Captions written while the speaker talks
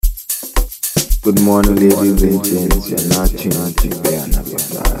Good morning, ladies and gents. You're now tuned to Piano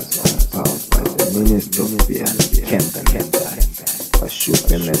Podcast, powered by the Minister of Piano, Kenta Kenta.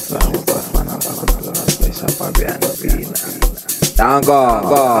 Pashupe mesa upafana pakutula pesa pa piano pina. Tango.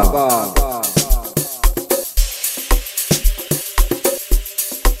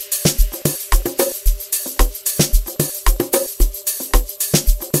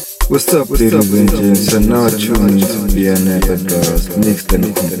 What's up, ladies and gents? You're now tuned to Piano Podcast, mixed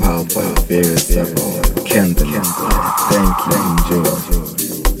and compiled by various several Kenta Kenta. Thank you, enjoy.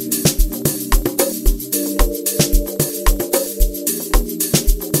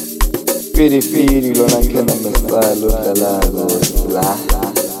 Firi lona nkena mesalo dala la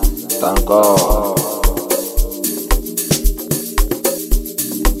tango.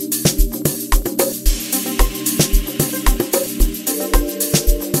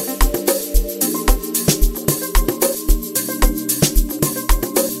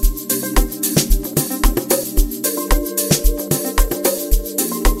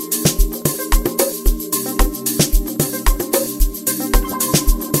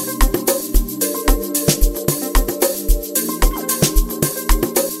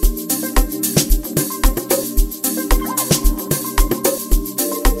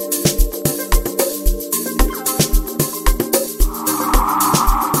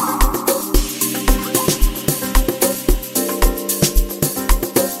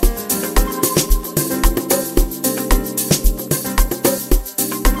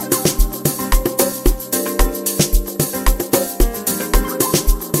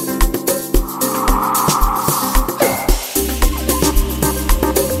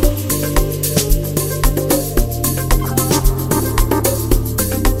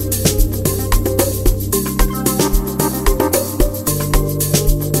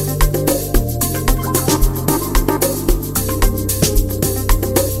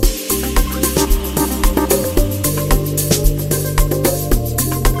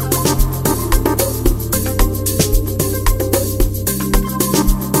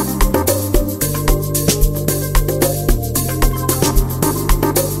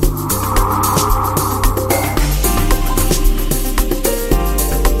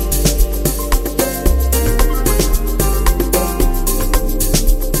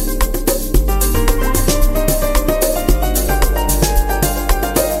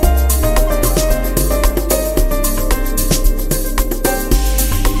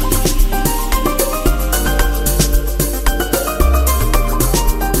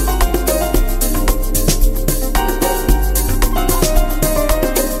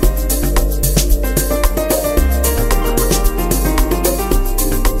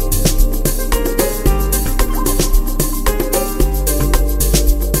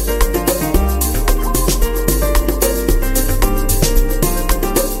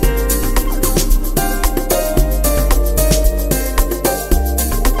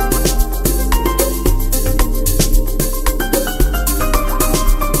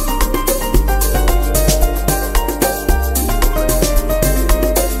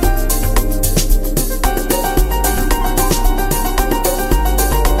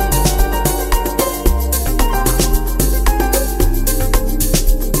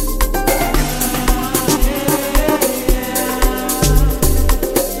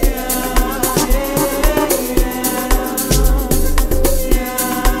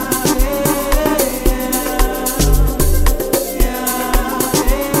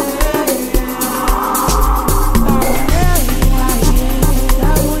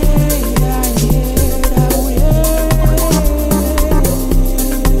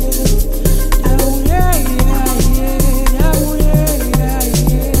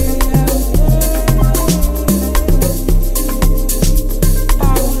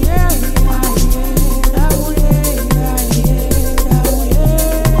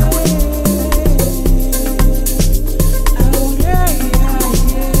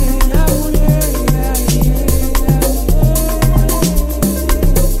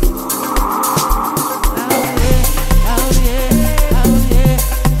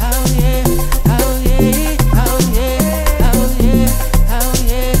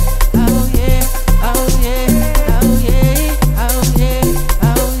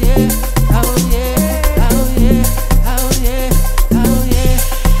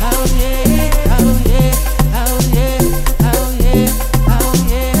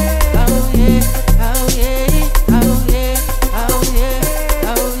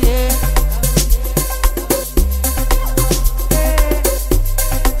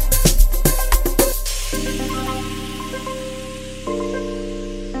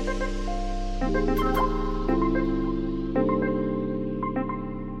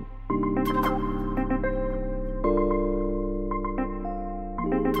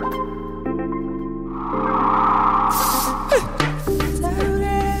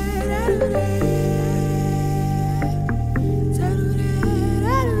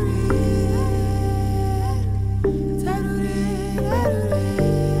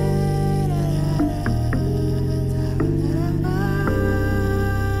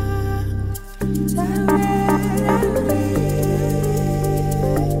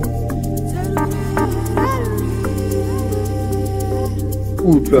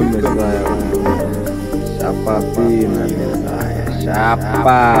 Utlwa Messiah. Shapa pina Messiah.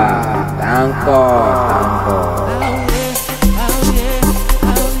 Shapa. Danko.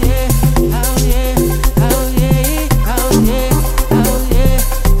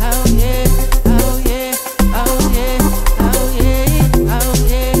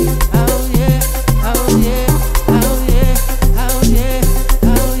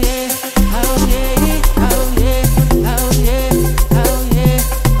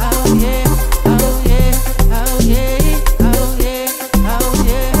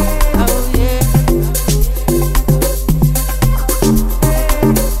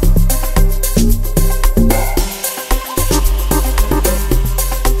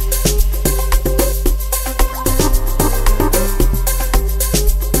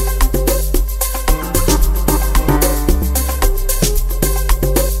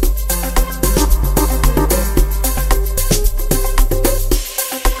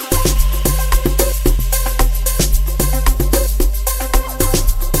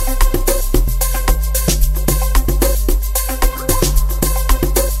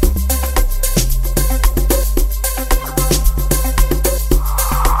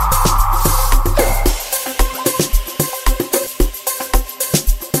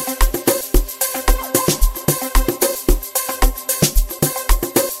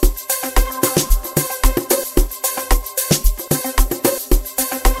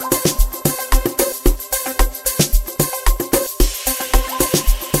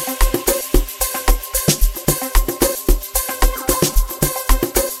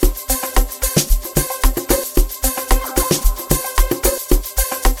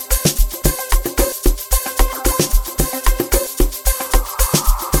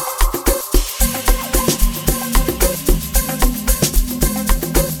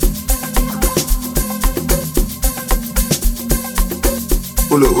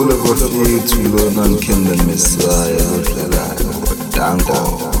 Ule bafethu lona ngikenda Messiah odlalayo Danko.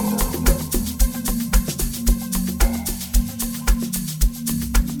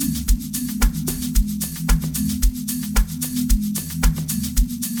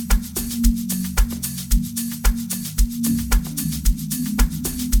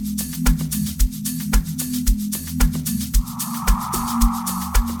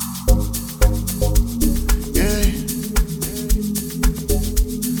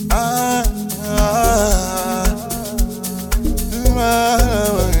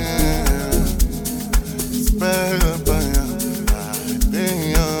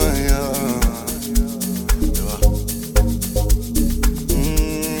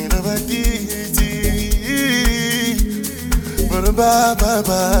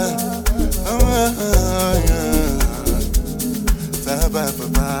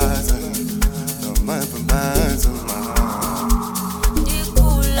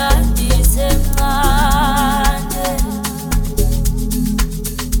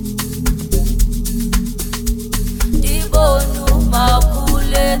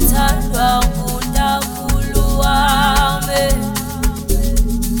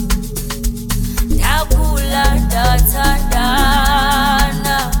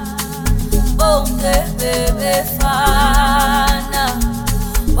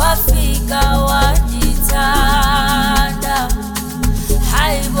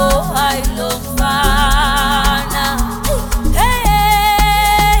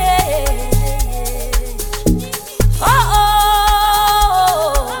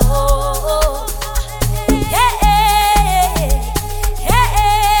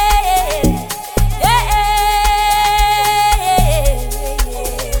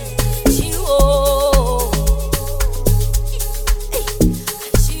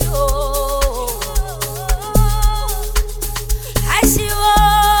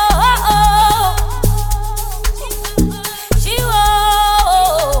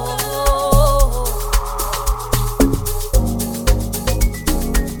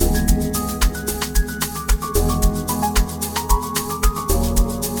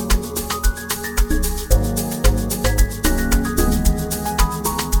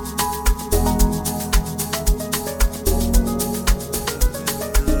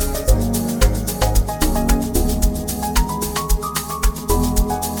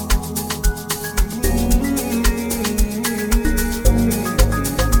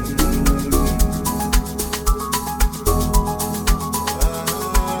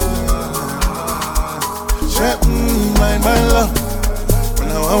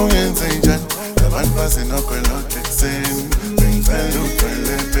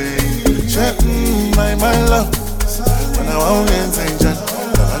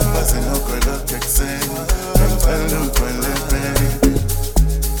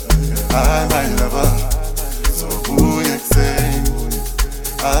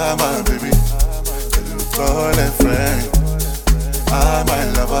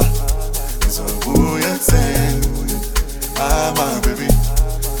 my baby,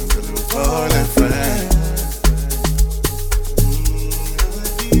 a little call and friend.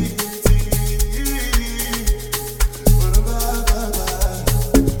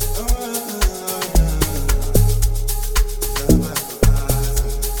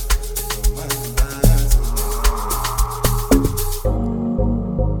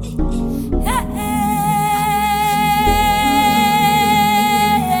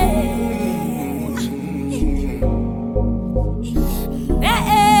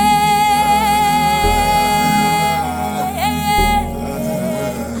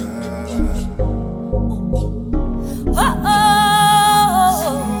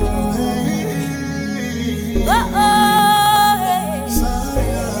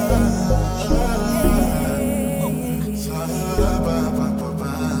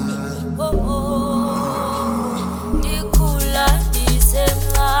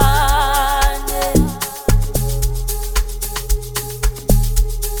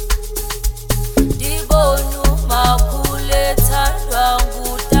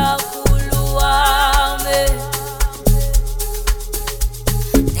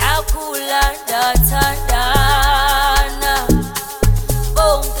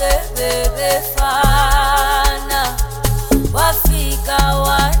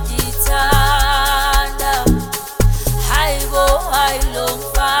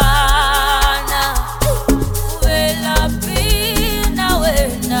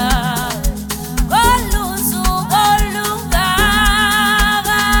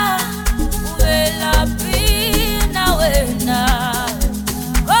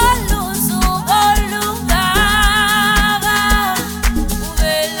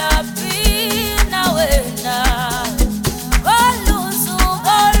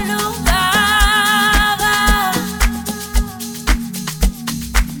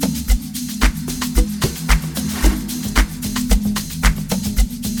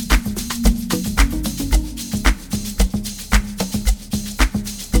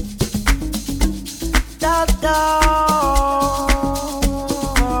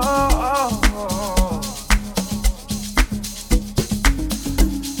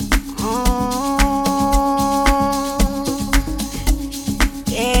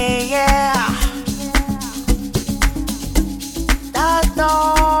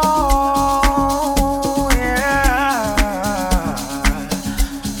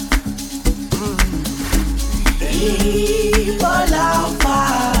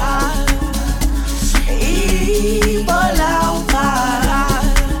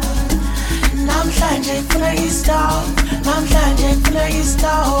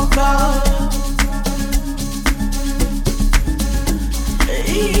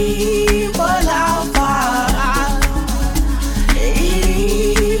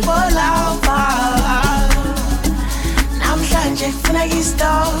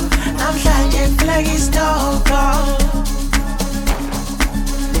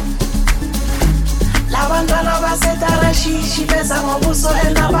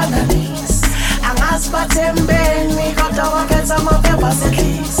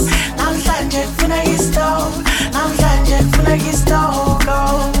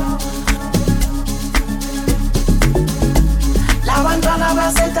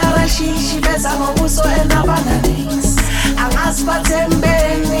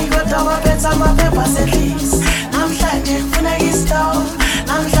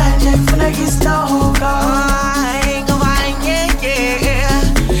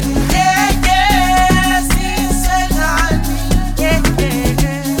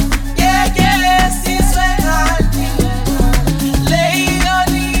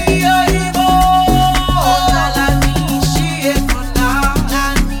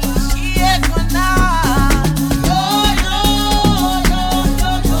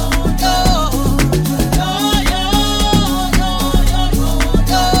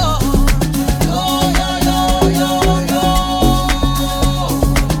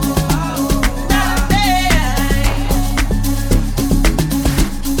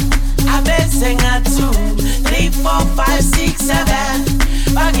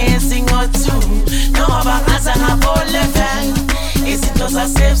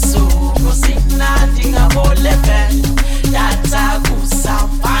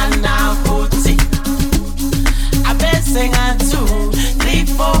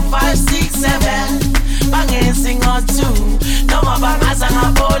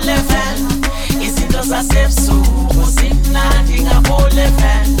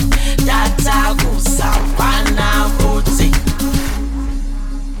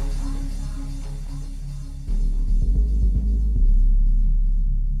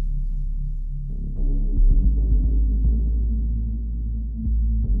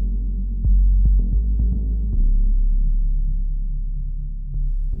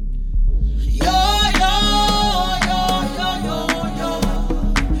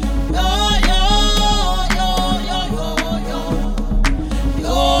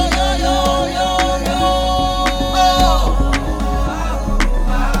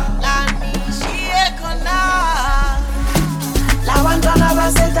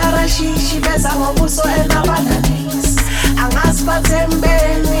 rashishi beza ngobuso enabananisi angazi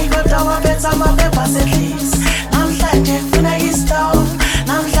bathembeni kodwa waphetha amaphepha sehlisi namhlanje kufuna istove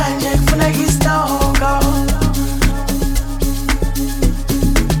namhlanje kufuna istove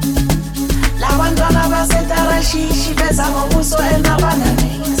labantwana basetarashishi beza ngobuso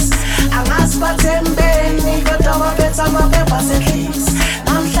enabananisi angazi bathembeni kodwa waphetha amaphepha sehlisi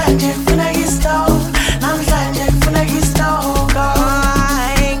namhlanje kufuna istove namhlanje kufuna istove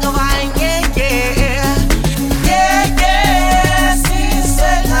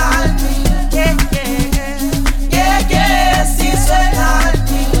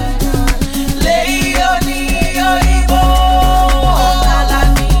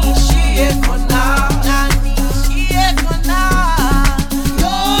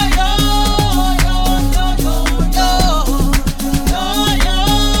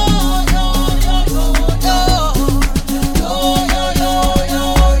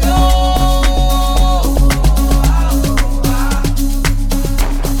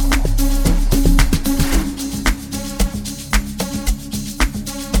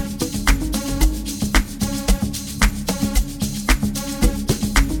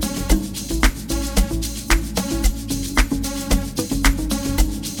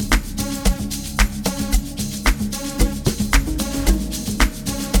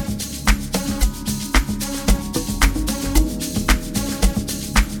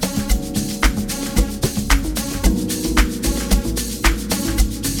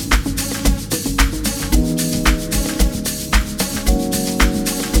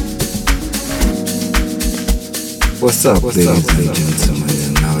What's up, ladies and gentlemen?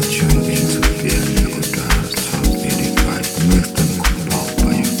 You're now tuned into Yako Dwara's Top 85 mixed and compiled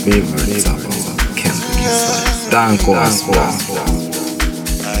by your favorite rappers of Campus. Danko as well.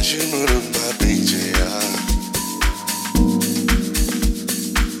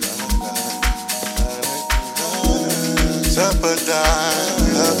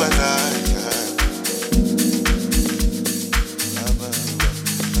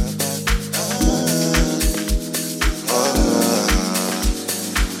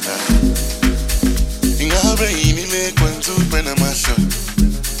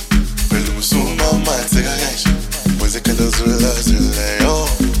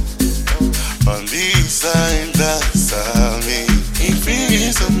 On these signs that saw me, it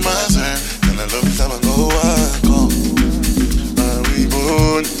feels a master, and I love time I go on. Are we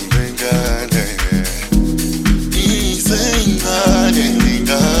born in Ghana? He's saying that in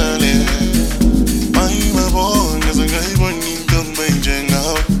Ghana. I'm born as a guy born in Ghana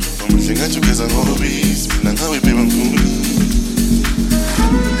now. I'm looking at you because I'm hobbies, and how we pay my food.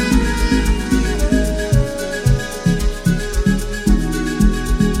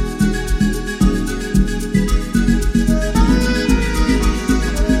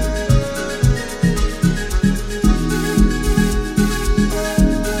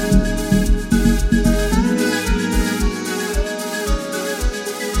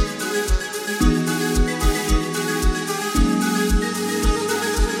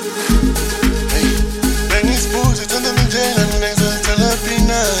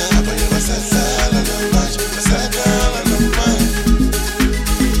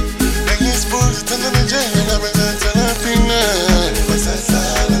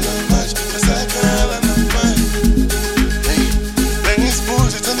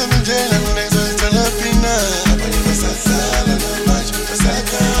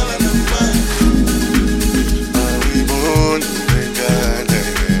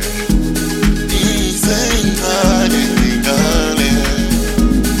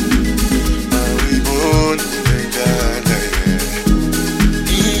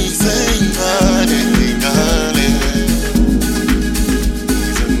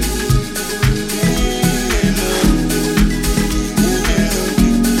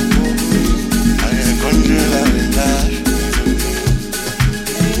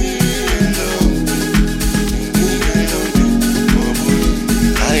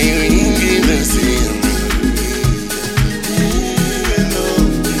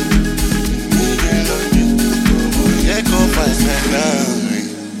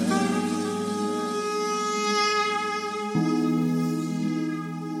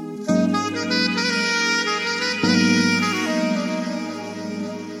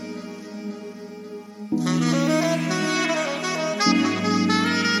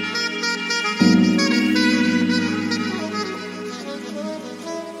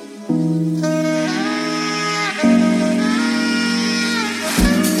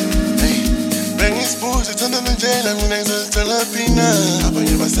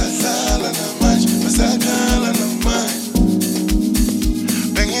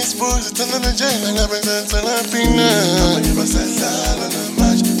 futhi thana njena ngabenza la pina abanye basadlala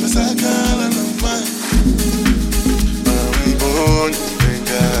namanje basakhala namanje awiboni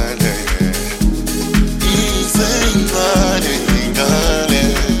ngale izengane ngale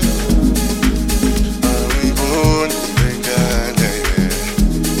awiboni ngale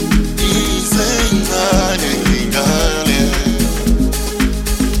izengane ngale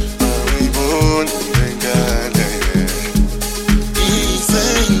awiboni ngale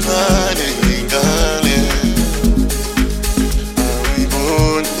izengane ngale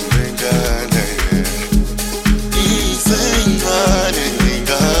awiboni ngale izengane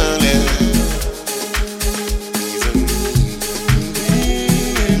ngale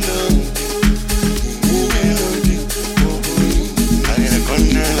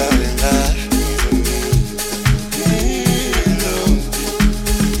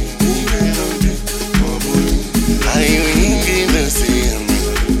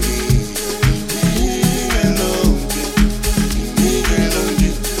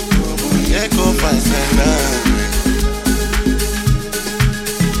Yako pasando.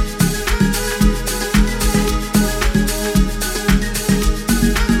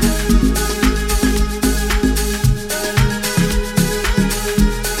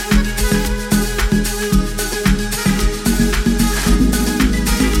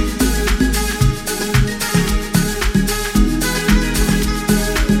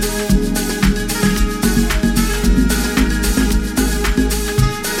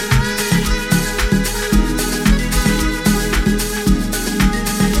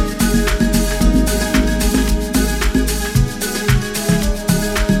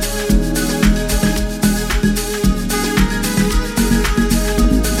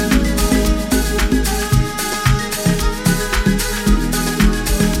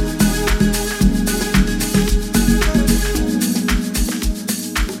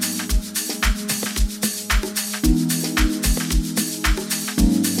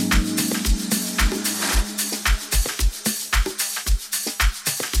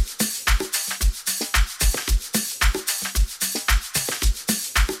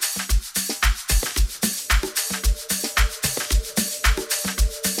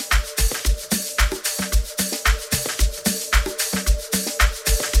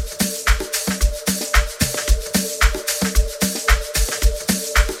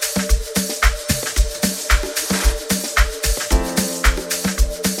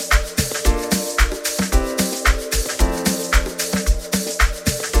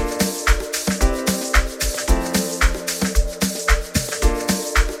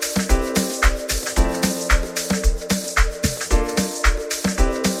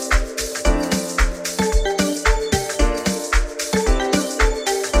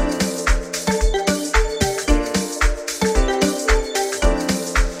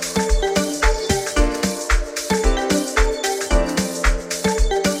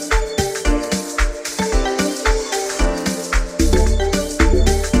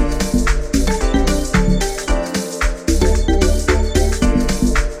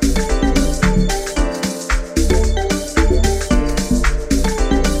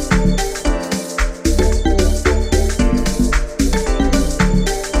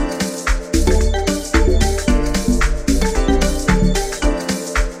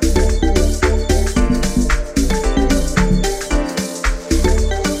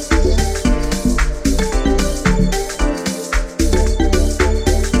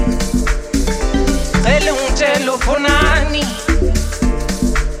 ufunani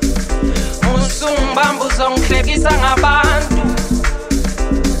usumbamba uzongihlekisa ngabantu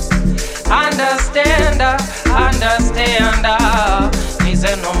understanda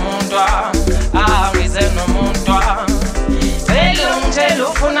ngize nomuntu ngicela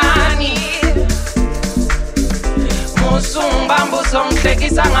ufunani usumbamba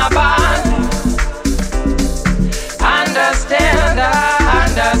uzongihlekisa ngabantu understanda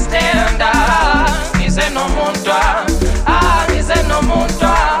ngize nomuntu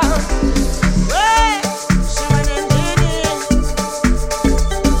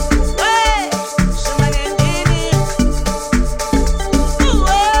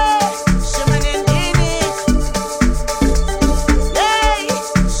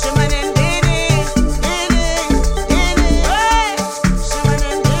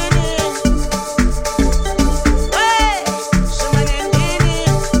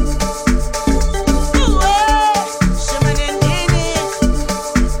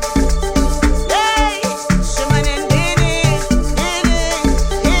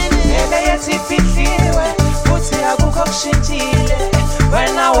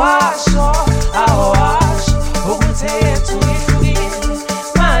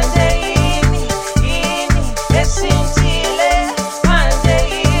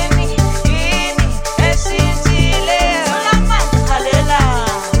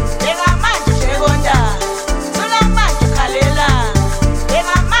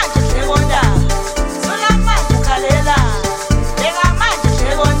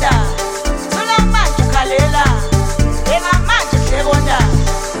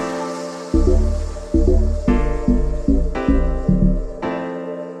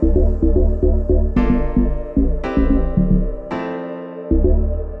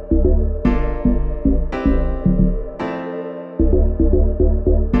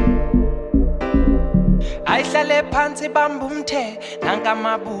ayihlale phansi bambumthe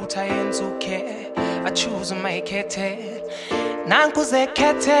nangamabutha yenzuke achoose mayikhethe nanku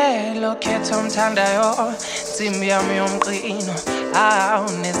zekhethelo khetho mthandayo nsimbi yami yomqino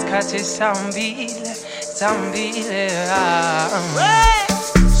nesikhathi sambile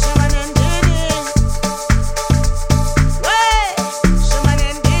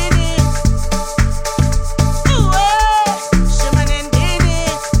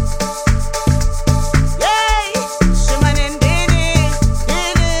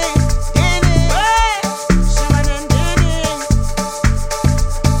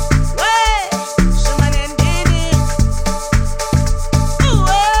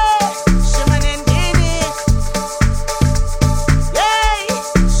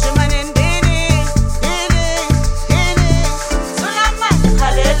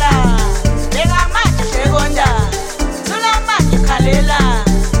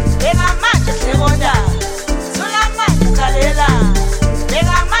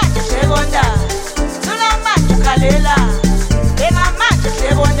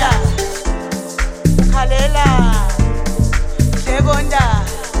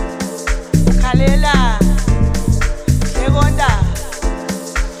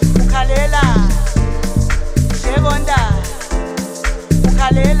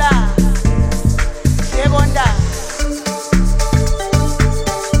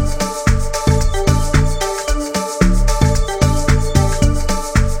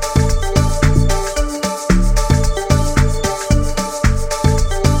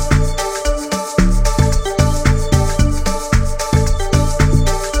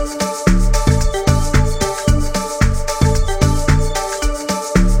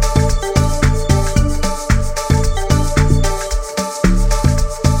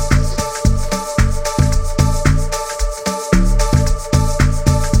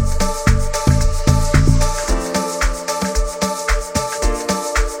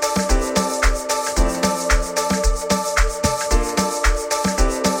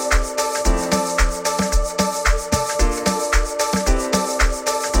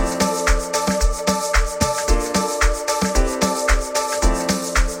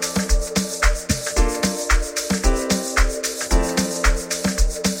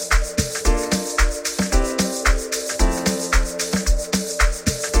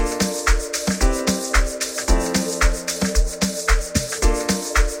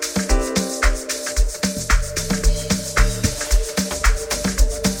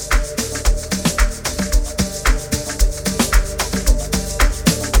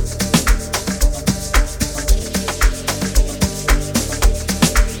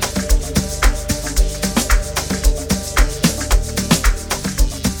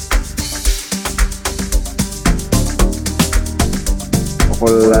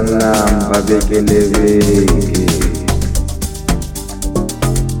Namba bekeleveke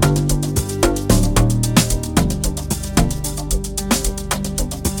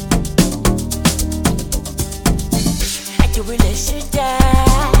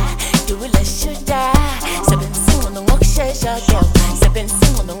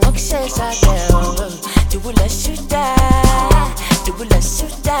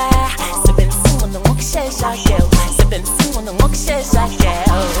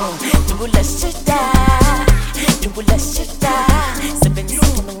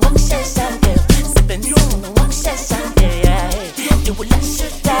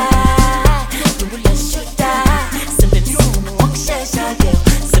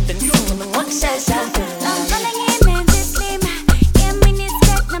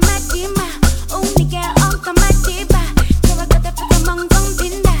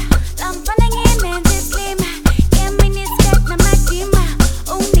Lampa nangin men this lima, yeah, mini skirt na madima.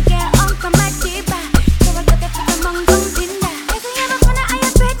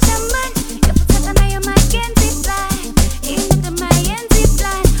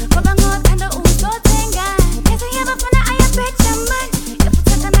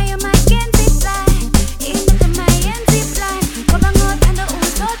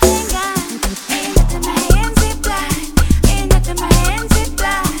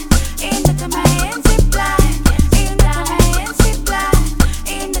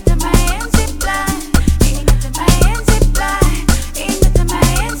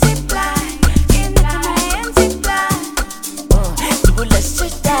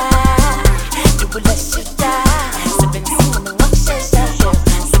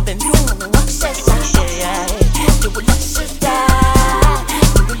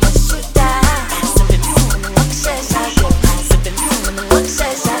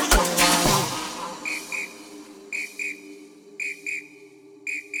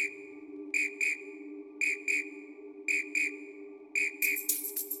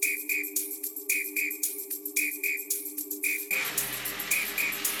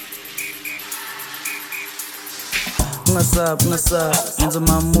 Ungasab, ngenza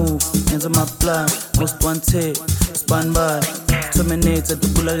my move, ngenza my plan. Most one take, span by. Terminator,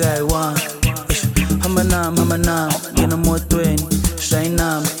 dubula guy one. Hamba nam, ngena motweni. Shine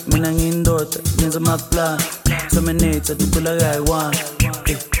nam, mina ngiyindoda, ngenza my plan. Terminator, dubula guy one.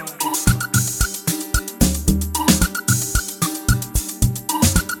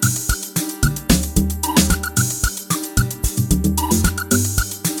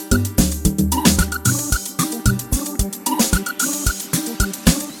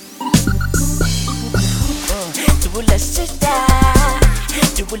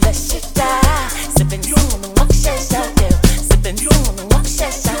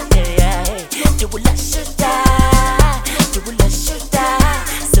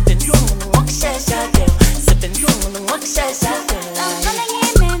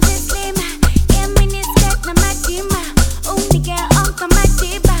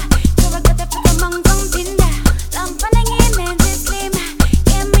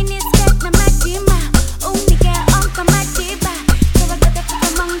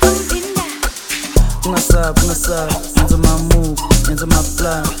 Into my move, into my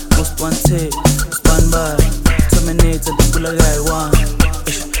plan. Most one take, span by. Terminator, the bulla guy one.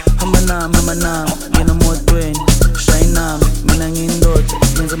 Hamba nam, ngena motweni. Shine nam, mina ngiyindoda,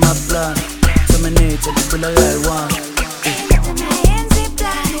 into my plan. Terminator, the bulla guy one.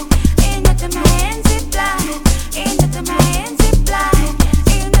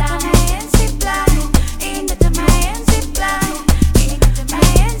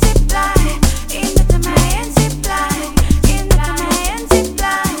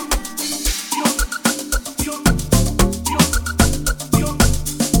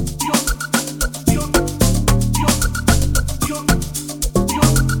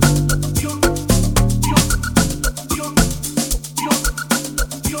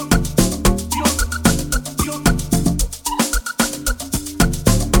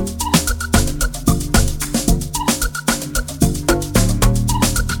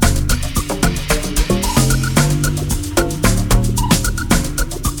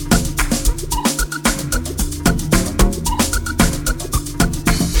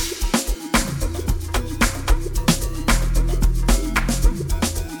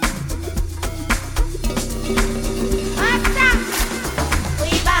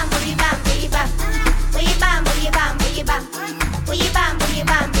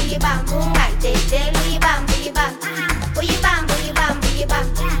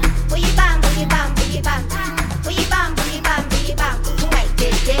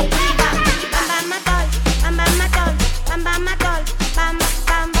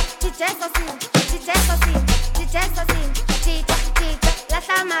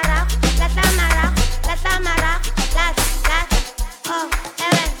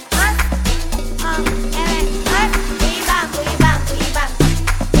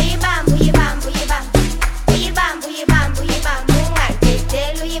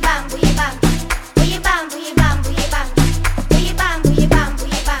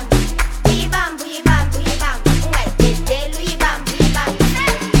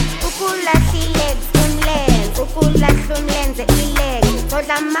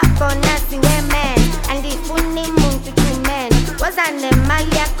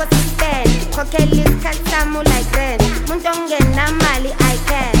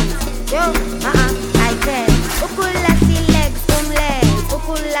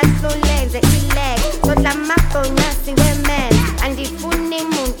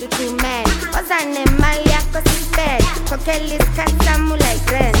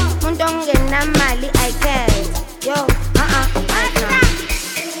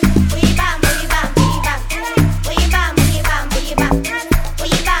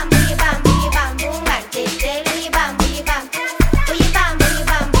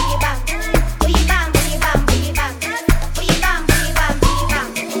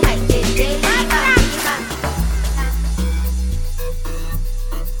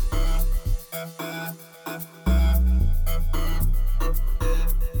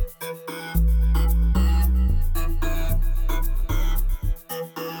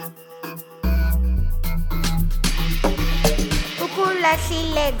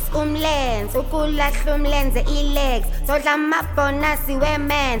 Ukulahla umlenze i-legs sodla amabhonasi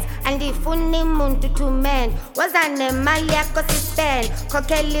we-mans andifuni muntu to man waza nemali yakho si-spend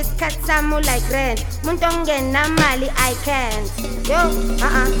khokhela isikhathi sami like rent muntu ongenamali I can't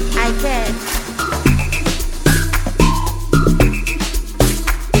I can't.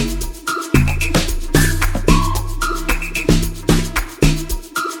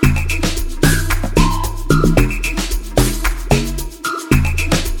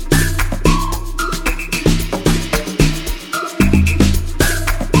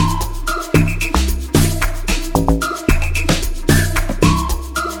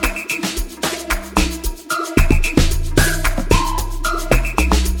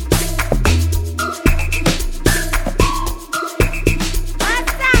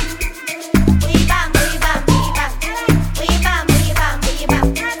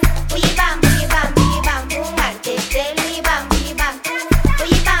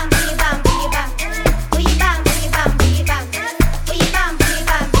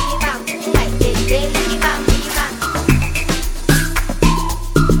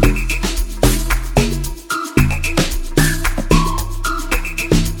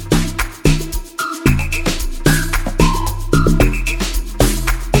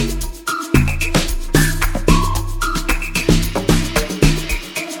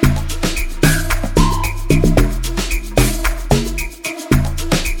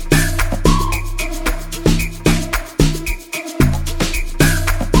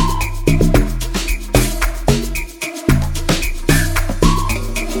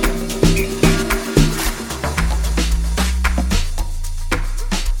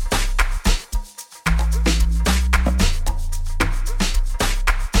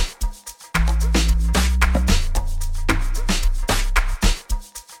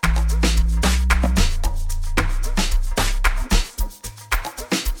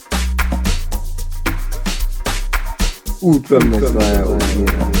 Utlwa Messiah o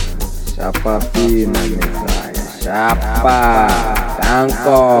dira. Shapa fina Messiah. Shapa.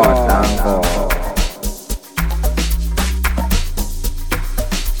 Danko.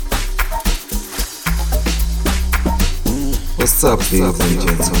 What's up, ladies and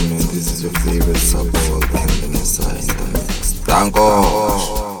gentlemen? This is your favorite sub-ball, Kemba Messiah in the mix.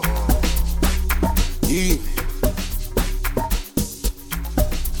 Danko! Yeah.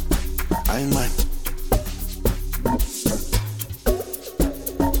 Aye, man.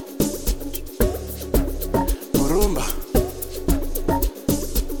 Murumba.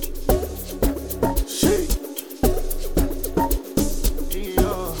 Shake.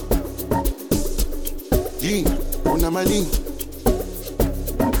 Yeah. Una mali.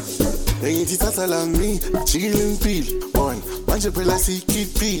 Engitithatha la mi, jigile impilo, on manje phela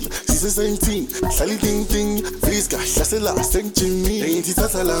siyikhipile, sise-17, hlala iting-ting, Viska, hlasela sengijimile.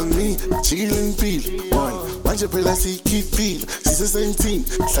 Engitithatha la mi, jigile impilo, on manje phela siyikhipile, sise-17,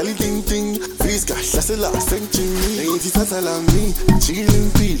 hlala iting-ting, Viska, hlasela sengijimile. Engitithatha la mi, jigile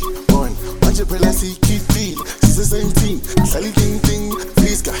impilo, on manje phela siyikhipile, sise-17, hlala iting-ting,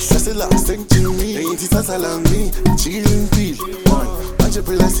 Viska, hlasela sengijimile. Engitithatha la mi, jigile impilo, on manje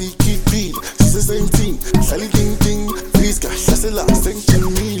phela siyikhipile, sise-17, hlala iting-ting, Viska, hlasela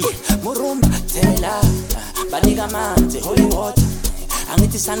sengijimile. Murumba tela banika amanzi holy water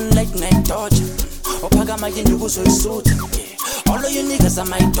angithi sunlight night torture ophakama yini ukuzoyisutha all of you niggas are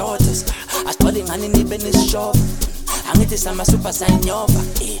my daughters asicole ngani nibe nesishova angithi sama super sign yova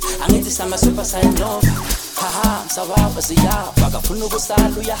angithi sama super sign yova haha msawaba siyaba akafuna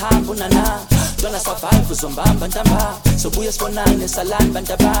ukusala uyahamba unana Dwara survive uzombamba ntamba sobuye sibonane salani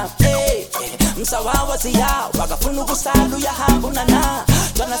bantaba msawawa siyawa akafuna ukusala uyahamba unana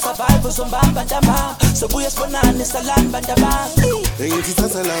Dwara survive uzombamba ntamba sobuye sibonane salani bantaba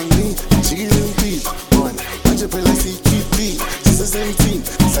Engitithatha la mi, jigile impilo, on manje phela siyikhipile, sise-17,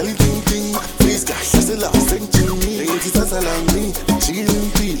 hlala iting-ting, Viska, hlasela sengijimile. Engitithatha la mi, jigile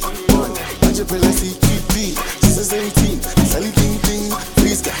impilo, on manje phela siyikhipile, sise-17, hlala iting-ting,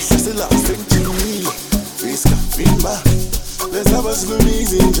 Viska, hlasela sengijimile. Viska, vimba, lesaba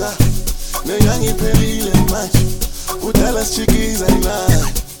silumiza inja, nengangiphelile manje, kudala sijikiza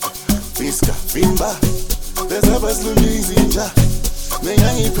imali. Viska, vimba, lesaba silumiza inja,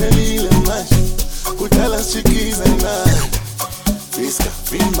 nengangiphelile manje, kudala sijikiza imali. Viska,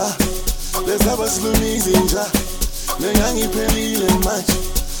 vimba, lesaba silumiza inja, nengangiphelile manje,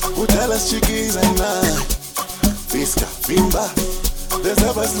 kudala sijikiza imali. Viska, vimba,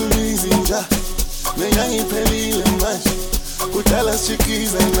 lesaba silumiza inja, nengangiphelile manje, kudala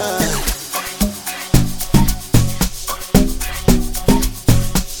sijikiza imali.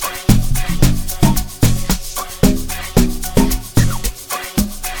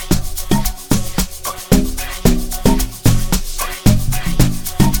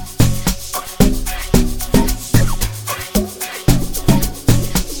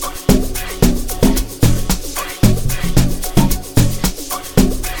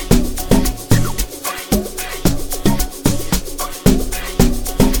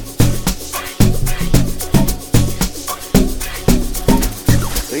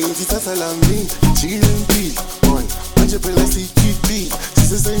 Engitithatha la mi, jigile impilo, on manje phela siyikhipile,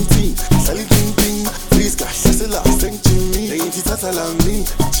 sise-17, hlala iting-ting, Viska, hlasela sengijimile. Engitithatha la mi,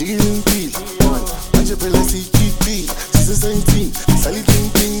 jigile impilo, on manje phela siyikhipile, sise-17, hlala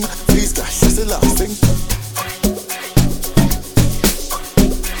iting-ting, Viska, hlasela sengijimile.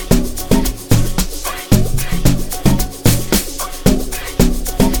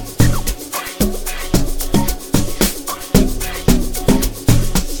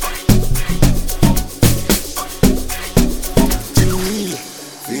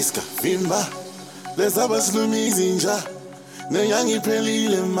 Viska, vimba, lesaba silumiza inja,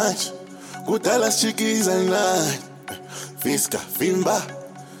 nengangiphelile manje, kudala sijikiza imali. Viska, vimba,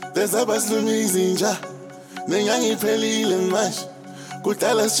 lesaba silumiza inja, nengangiphelile manje,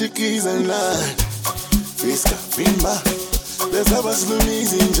 kudala sijikiza imali. Viska, vimba, lesaba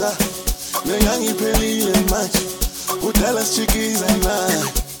silumiza inja, nengangiphelile manje, kudala sijikiza imali.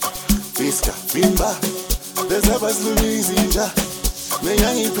 Viska, vimba, lesaba silumiza inja,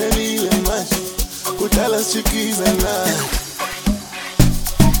 nengangiphelile manje, kudala sijikiza imali.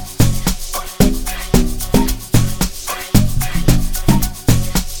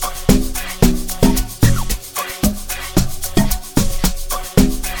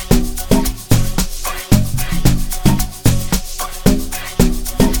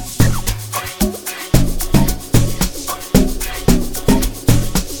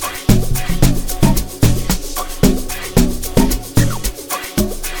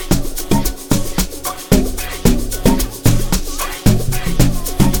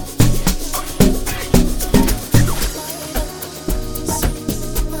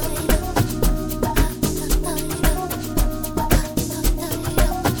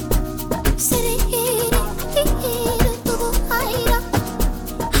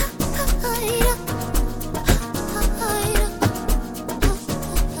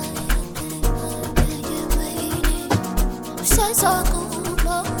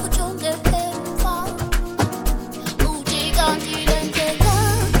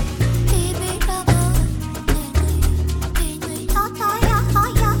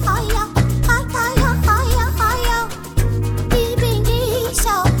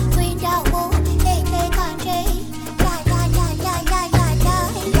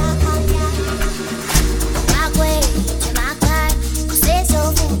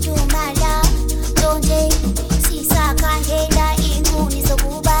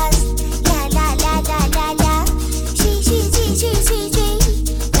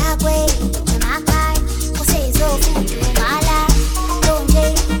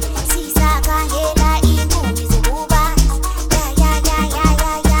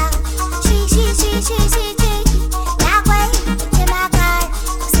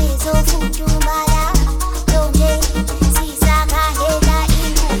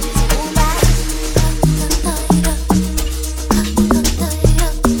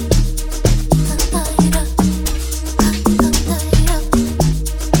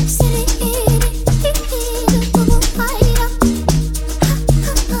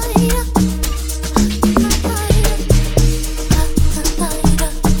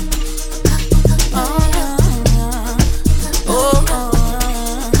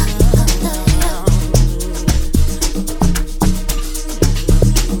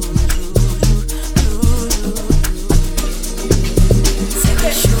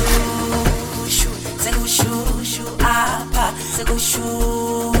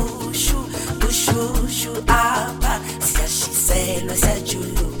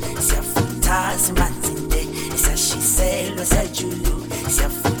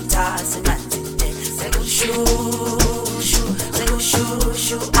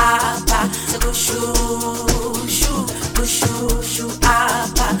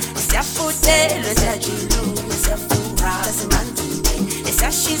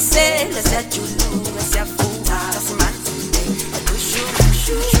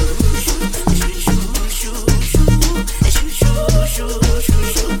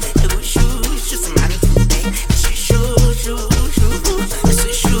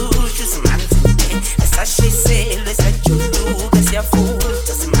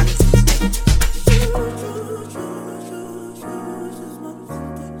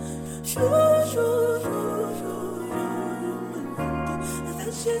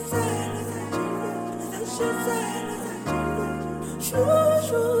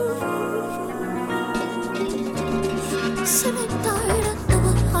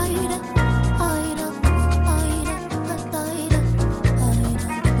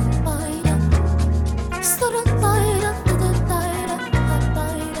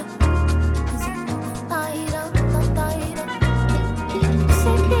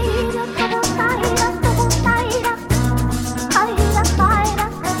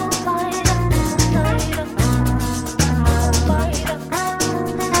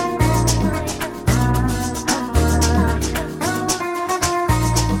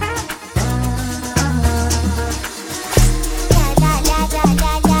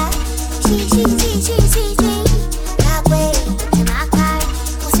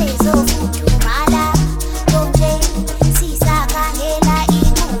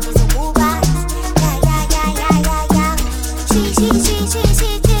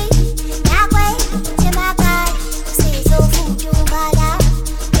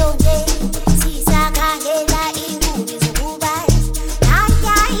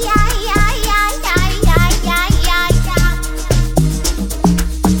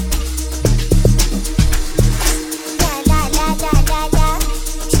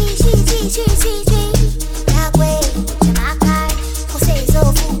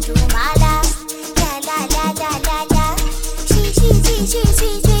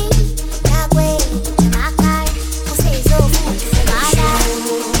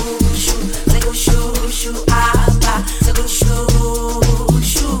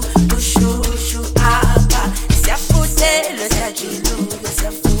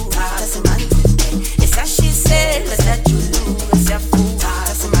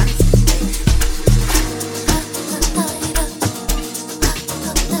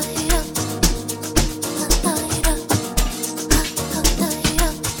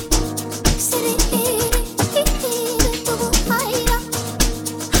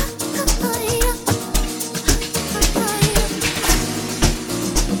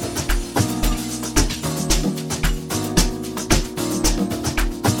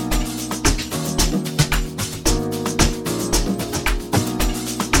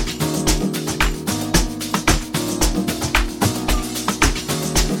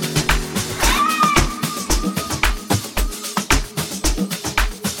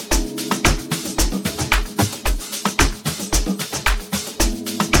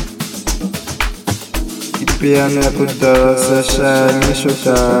 Piano Kudara Session, show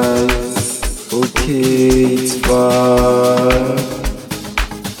guys. Okay, it's fun.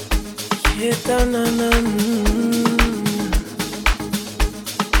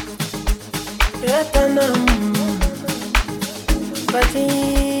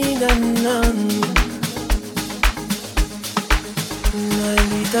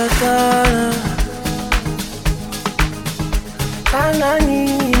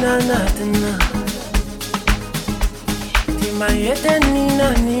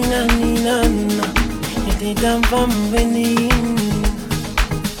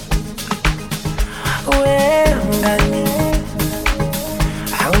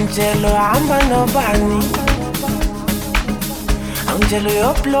 Angelo amba no bani, Angelo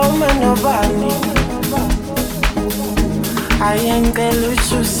yo ploma no bani. Ayengelo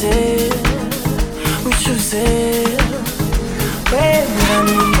uchuse,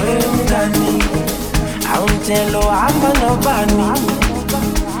 wengani. Angelo amba no bani,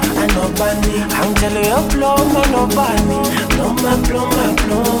 anobani. Angelo yo ploma no bani, ploma,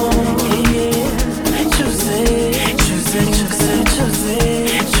 yeah. Choose,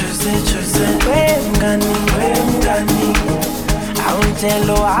 wengani.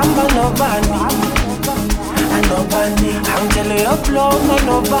 Angelo amba no bani, anobani. Angelo yo ploma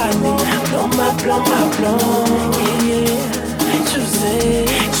no bani, ploma, yeah. Choose.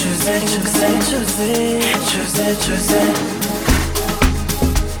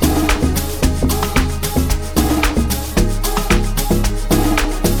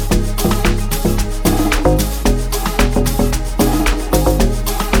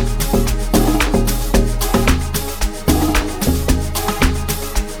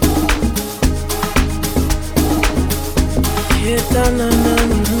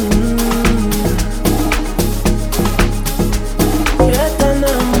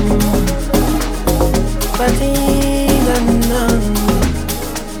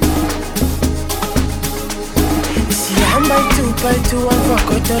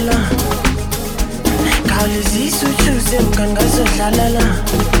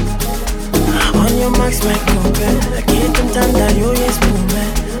 On your marks, my coupe, get them tanda, yo, yes, boom.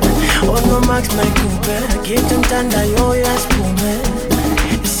 On your marks, my coupe, get them tanda, yo, yes, boom.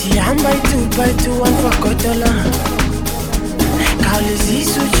 See, I'm by two, one for Kotola. Kalis,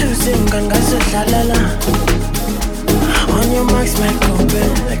 you choose him, Gangaso, Lalala. On your marks, my coupe,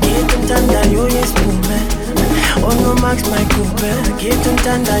 get them tanda, yo, yes, boom. On your marks, my coupe, get them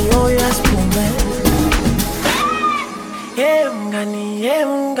tanda, yo, yes, boom.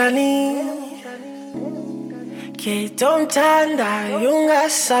 Mngani Kitomthanda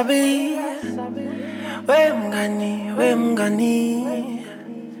ungasabi Wemngani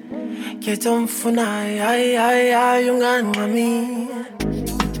Kitomfuna ay ungangami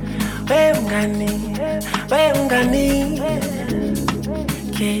Wemngani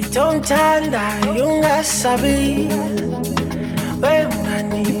Kitomthanda ungasabi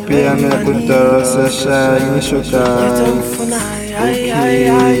Piano Kudara Session, show guys. Okay,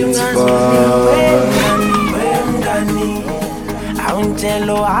 it's fun.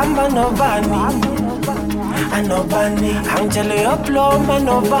 Angelo amba no bani, anobani. Angelo yo ploma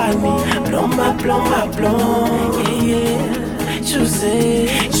no bani, ploma, yeah. Choose.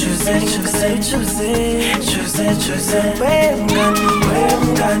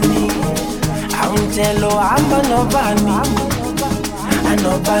 Wemngani. Angelo amba no bani,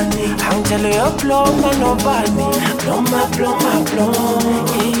 anobani. Angelo yo ploma no bani, ploma,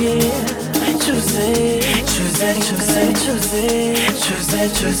 yeah. Choose.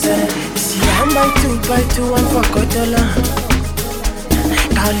 See, I'm by two, one for Kotola.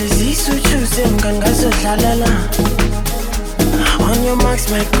 Kalis, you choose him, Gangaso, Lalala. On your marks,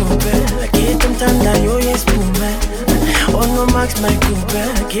 my coupe, get them tanda, yo, yes, boom. On your marks, my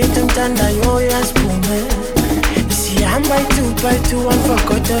coupe, get them tanda, yo, yes, boom. See, I'm by two, one for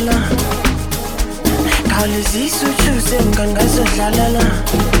Kotola. Kalis, you choose him, Gangaso, Lalala.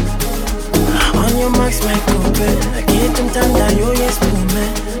 On your marks, my coupe, get them tanda, yo, yes, boom.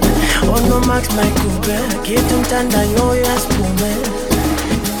 On your marks, my coupe, get them tanda, yo, yes, boom.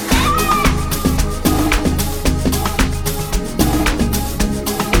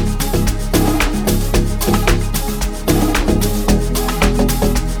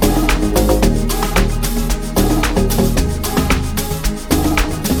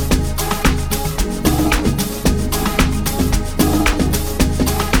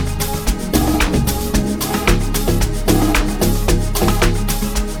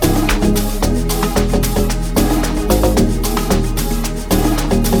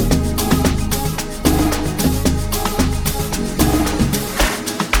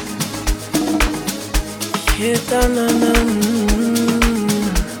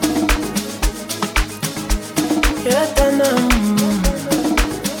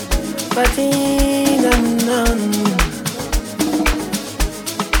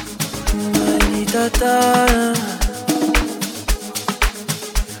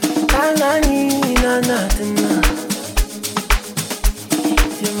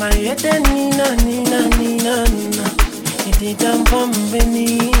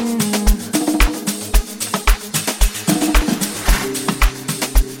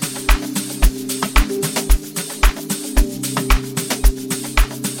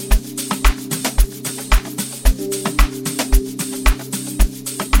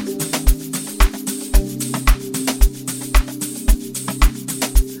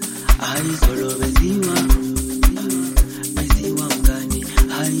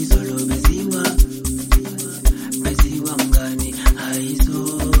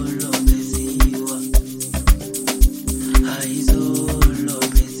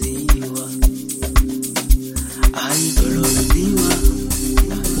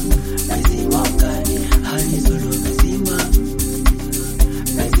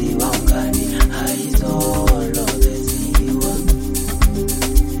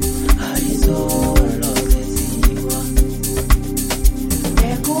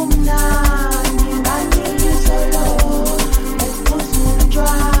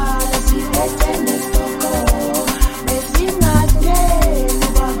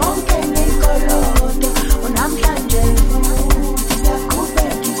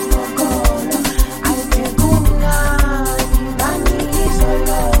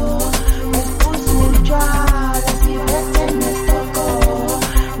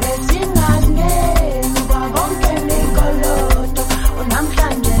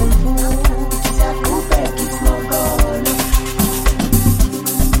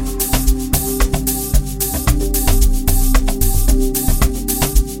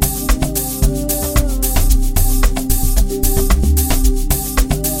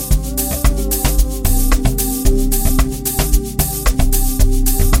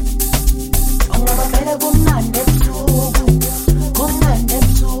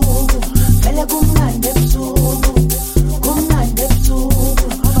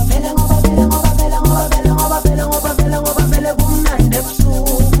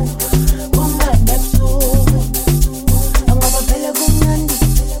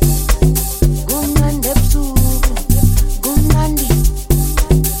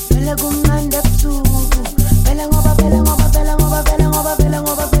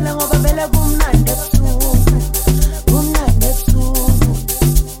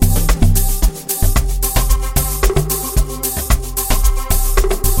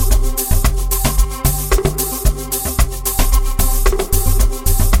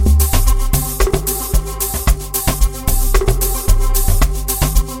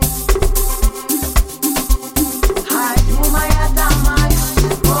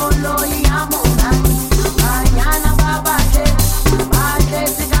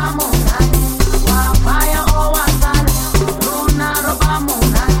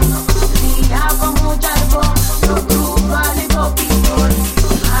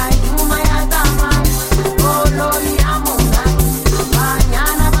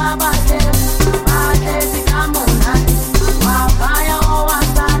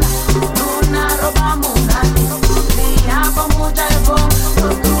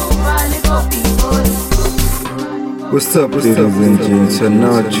 What's up, ladies and gents? You're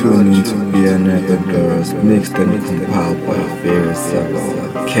now tuning to be another Dwara's mixed and compiled by various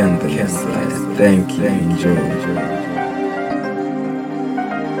Yako Candlelight. Thank you, enjoy.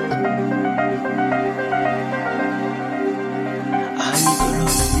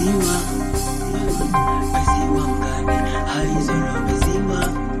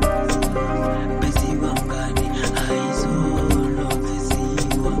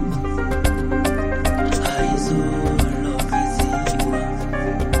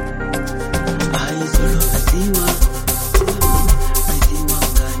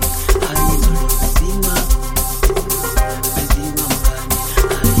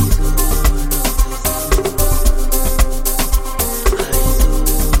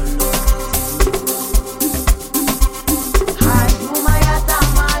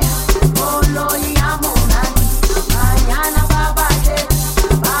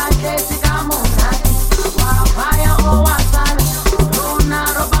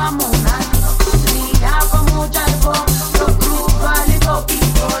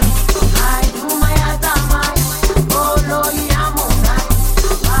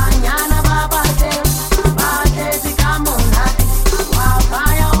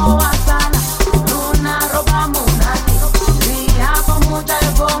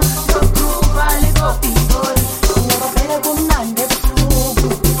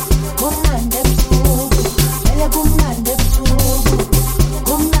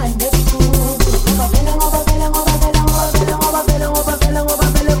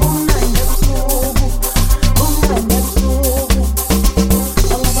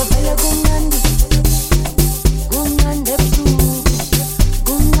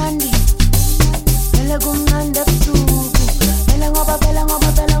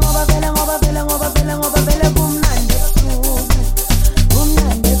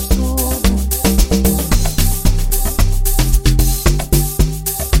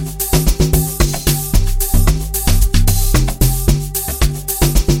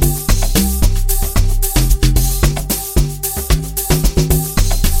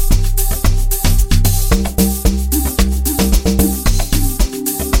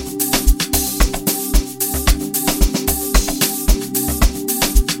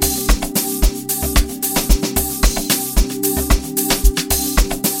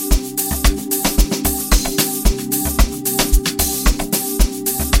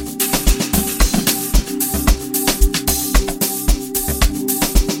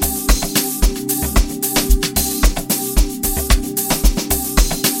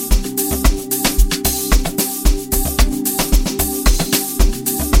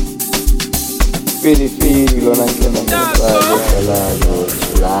 Fili lona ngena ngala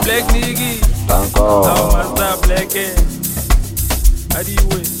Black nigga. Banko. Now master black. How do you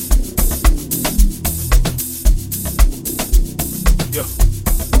win? Yo.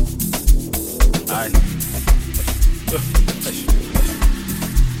 Aye. Yo.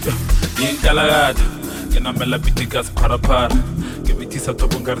 Inkalagata. Kenamela bitikas parapara. Kebitisa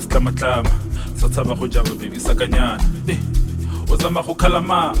tobongari slamatlama. Satsaba go jaba baby sakanyana. Ozama go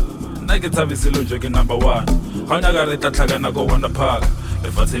khalama. Na ke tsabiselo je ke number 1. Ha ona ga re tlatlhakana go bona phaka.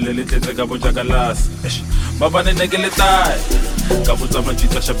 Lefatshe le tletse ka bojakalasi. Baba ne ke le tai. Ka botsa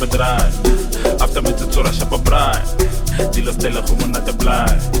matitsa shapedrai. After me tsora shapabrai. Dilo stela go mona te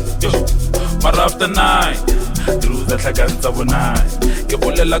blai. Mara after night. Druza tlhakantsa bonai. Ke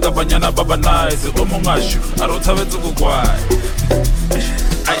bolela ka banyana ba ba nice. O mongashu a ro tshabetse go kwai.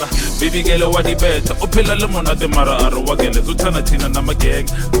 Baby girl wa di beta o phela le mona te mara a re wa gele tshana thina na mageng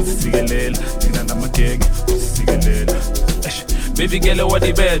o sisigelela thina na mageng o sisigelela baby girl wa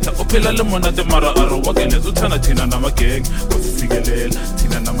di beta o phela le mona te mara a re wa gele tshana thina na mageng o sisigelela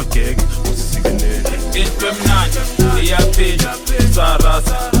thina na mageng o sisigelela into mnandi iyaphila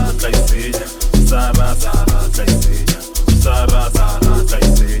sarasa kaisenya sarasa kaisenya sarasa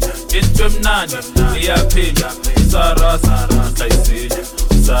kaisenya into mnandi iyaphila sarasa kaisenya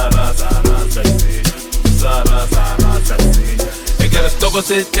Sara, I get a stogo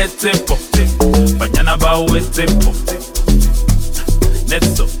se tempo, mañana va o tempo.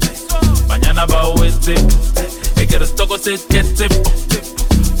 Netso, mañana va o tempo. I get a stogo se tempo,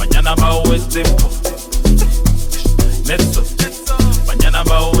 mañana va o tempo. Netso, mañana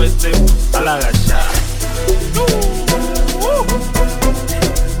va o tempo. A la gacha.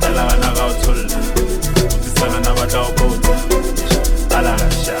 A la gana gautul. Utisana na batao bota. A la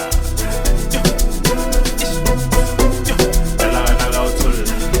gacha.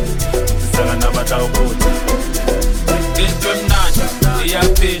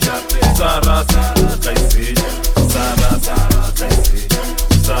 Sarasa, kaisenya, sarasa, kaisenya,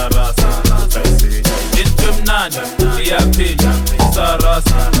 sarasa, kaisenya. Intumnani, iyaphila,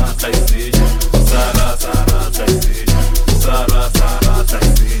 sarasa, kaisenya, sarasa, kaisenya, sarasa,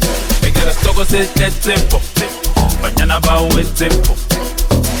 kaisenya. Ekera stoko se tempo, mañana va o tempo.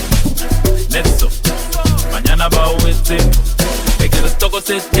 Netso, mañana va o tempo. Ekera stoko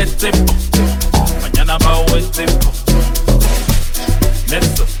se tempo, mañana va o tempo.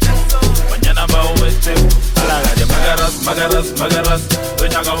 Netso. Mañana va o tempo. Alaga de magaras.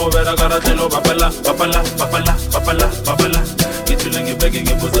 Doña Gabo vera garatelo papala. Kitulengi begging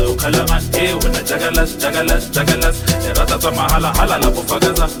it was a kalaman. When I jagalas. Erata mahala la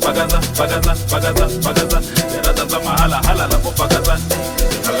pofagaza. Erata mahala la pofagaza.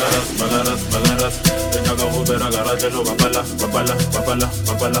 Magaras. Doña Gabo vera garatelo papala.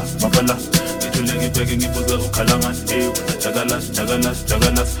 Kitulengi begging it was a kalaman. When I jagalas.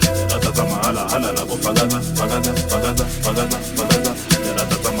 Erata mahala la pofagaza.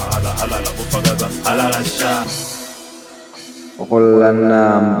 Erata mahala la pofagaza. Alaga sha.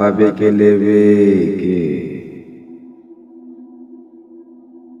 Okolana mbabekelebeke.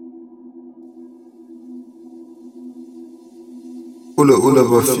 Ula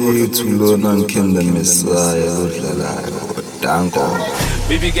bafethu lona ngikenda Messiah odlalayo danko.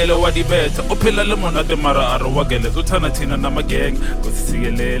 Baby girl wa di beta o phela le mona te mara a re wa gele tshana thina na mageng go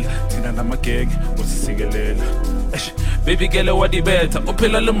sisigelela thina na mageng go sisigelela. Baby girl wa di beta o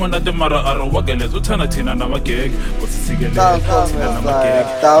phela le mona te mara a re wa gele tshana thina na mageng go sisigelela thina na mageng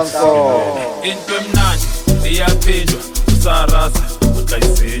danko. Into mnandi iyaphila sarasa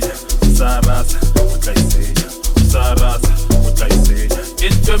ukaisenya sarasa ukaisenya sarasa ukaisenya.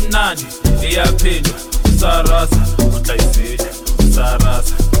 Into mnandi iyaphila sarasa ukaisenya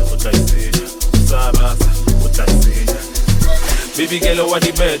sarasa ukaisenya. Baby girl wa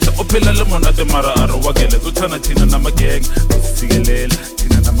di beta o phela le mona te mara a re wa gele tshana thina na mageng go sisigelela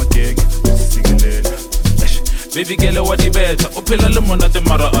thina na mageng go sisigelela. Baby girl wa di beta o phela le mona te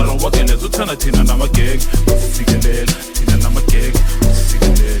mara a re wa gele tshana thina na mageng go sisigelela thina na mageng go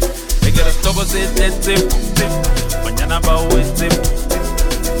sisigelela. Ekera stoko se tempo mañana va o tempo.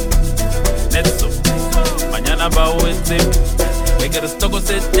 Netso mañana va o tempo. Ekera stoko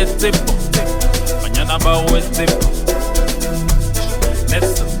se tempo mañana va o tempo.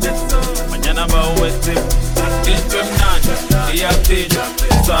 Netso mañana va o tempo. Into mnandi iyaphila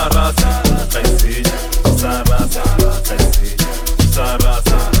sarasa kaisenya sarasa kaisenya.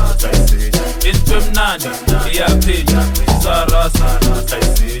 Into mnandi iyaphila sarasa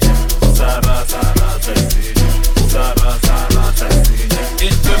kaisenya sarasa kaisenya.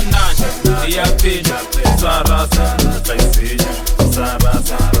 Into mnandi iyaphila sarasa kaisenya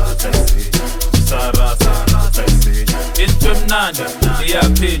sarasa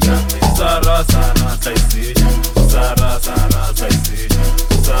Pina, Sara, Sara, Saisi, Sara, Sara, Saisi,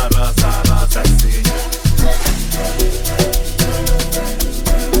 Sara, Sara, Saisi.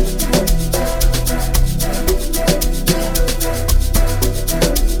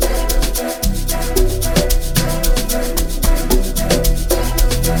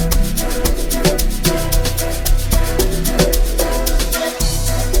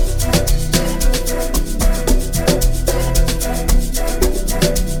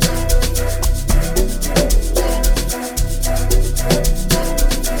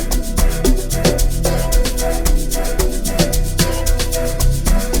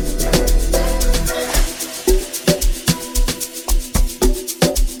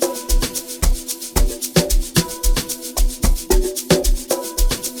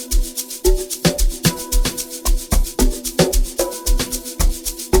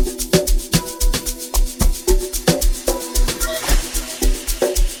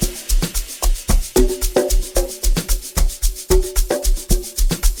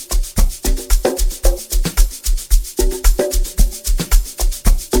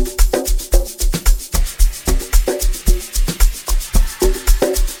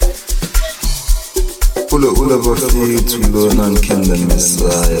 Ule bafethu lona ngikhenza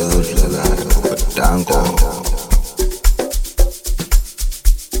Messiah odlalayo udango.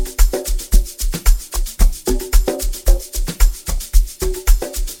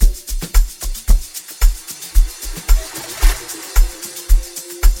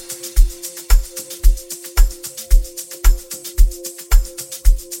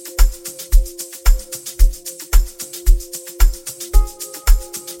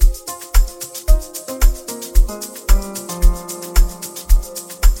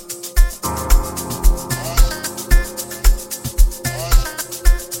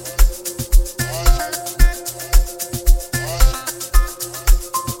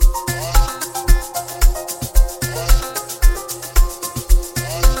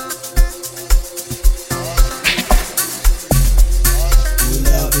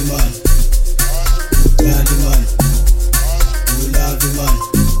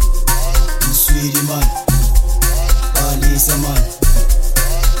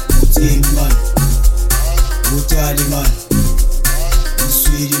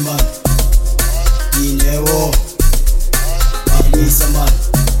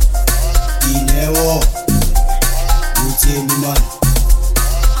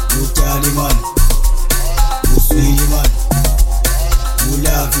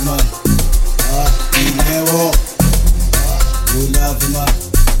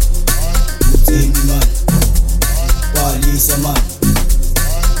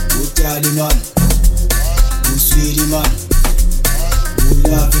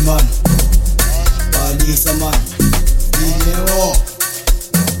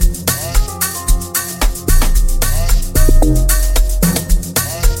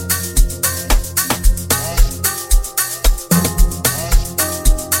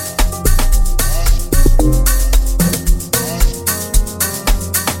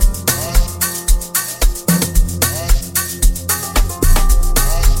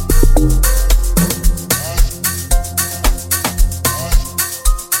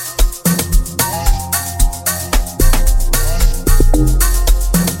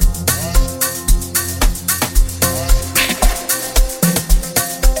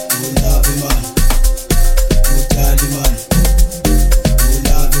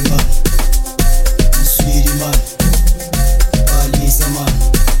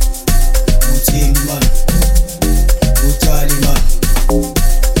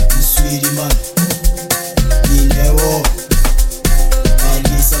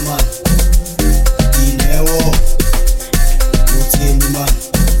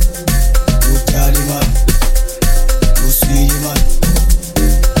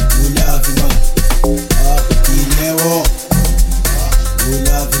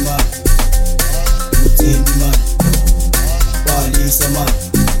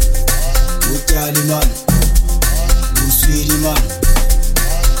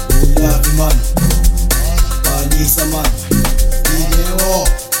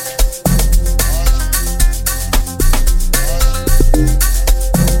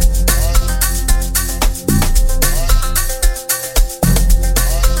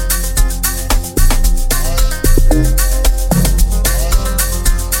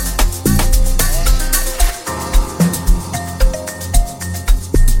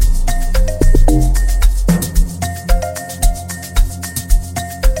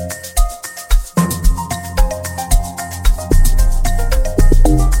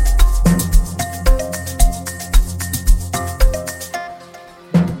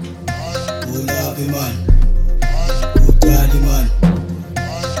 Ulavi man, Utali man,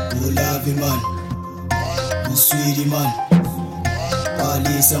 Ulavi man, Uswidi man,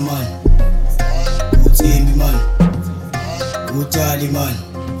 Palisa man, Utembi man, Utali man,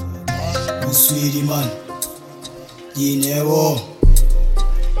 Uswidi man, Dinewo,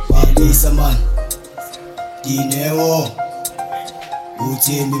 Palisa man, Dinewo,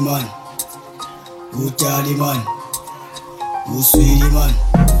 Utembi man, Utali man, Uswidi man,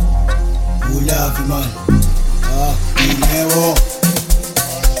 Ulavi man, Dinewo.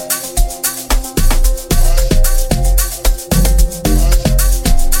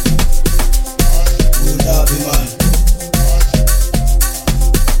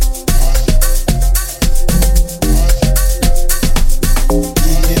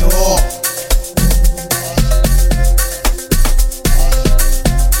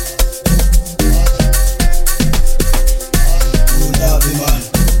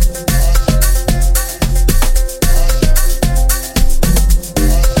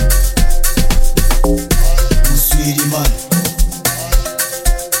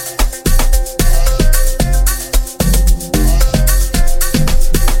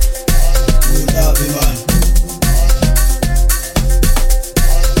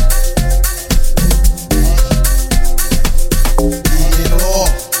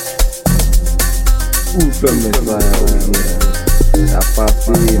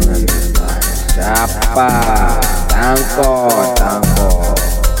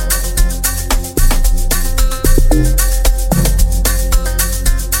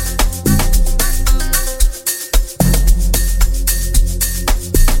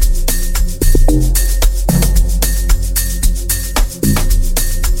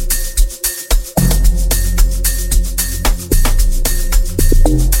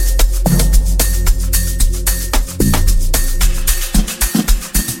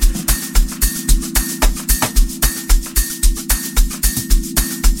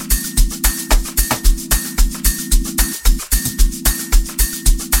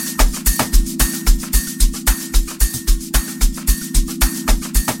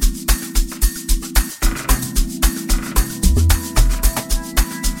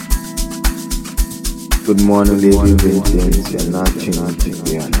 Good morning, ladies and gents. You're not tuned to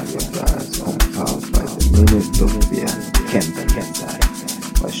Beyond Advertise, compiled by the Minister of Beyond, Kempen Inside.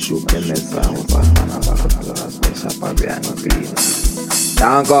 Washuke nezangu bafana bakudora beshapa Beyond Green.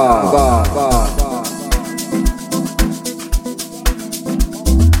 Thank God.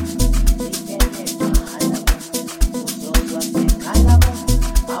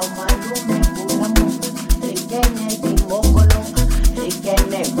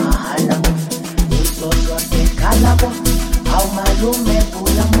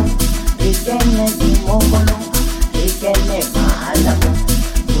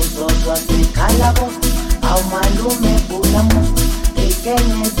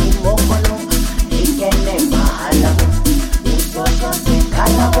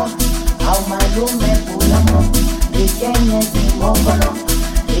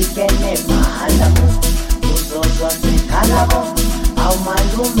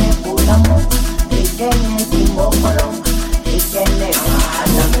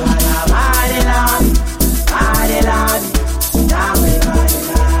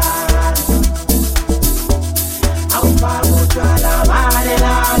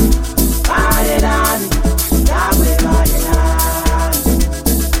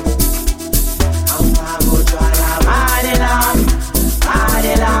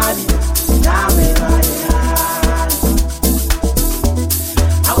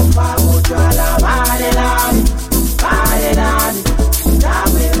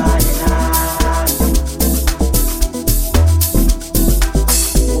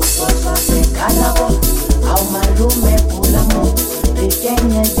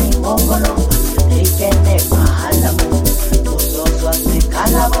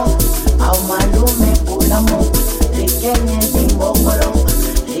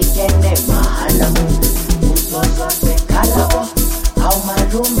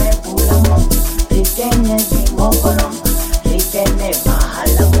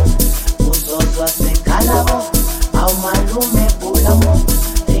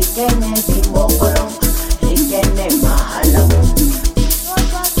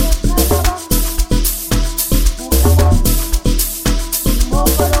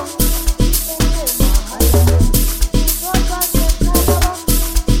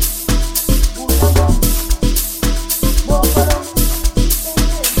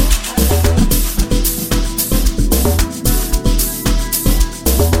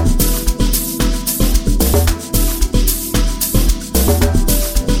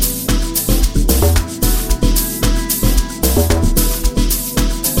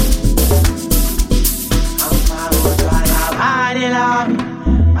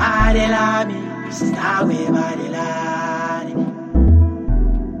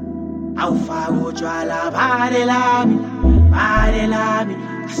 awufaka utshwala bade lami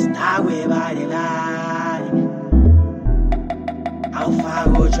asidakwe bade lami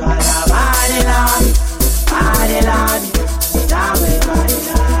awufaka utshwala bade lami asidakwe bade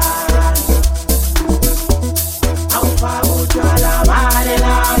lami awufaka utshwala bade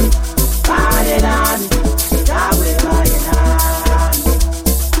lami asidakwe bade lami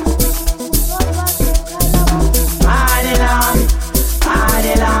bade lami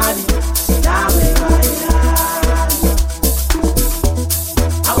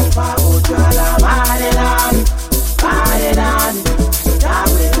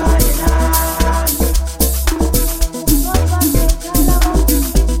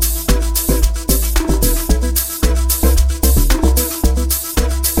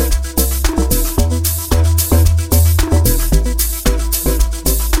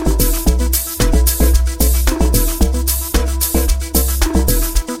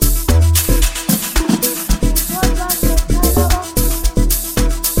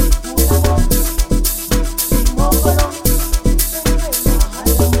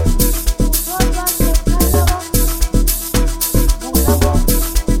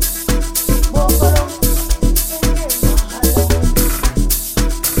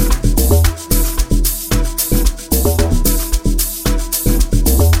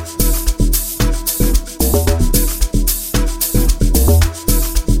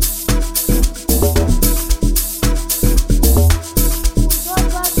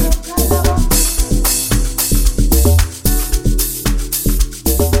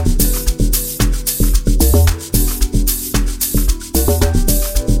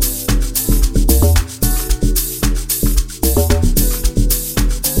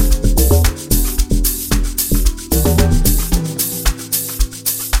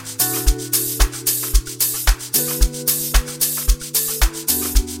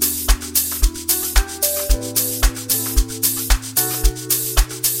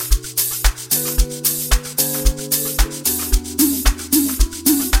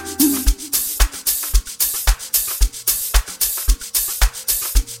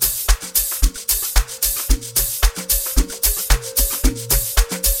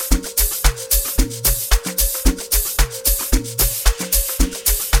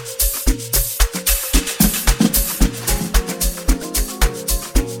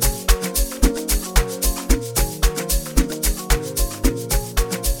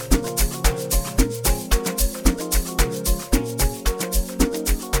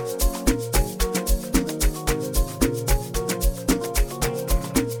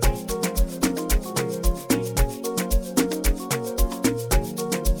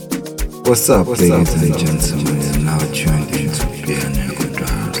What's up, ladies and gentlemen? You're now tuned into Yako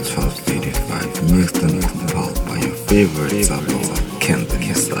Dwara 1285, mixed and compiled by your favorite sabor, Kent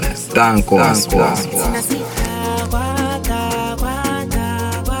Messiah. Thank you.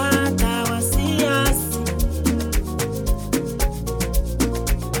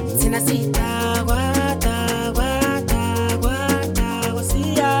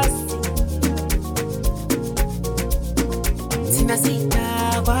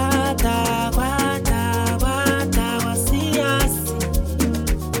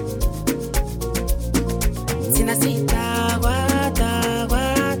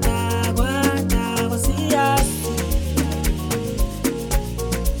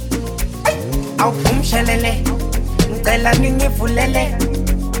 Awumshelele ngicela ningivulele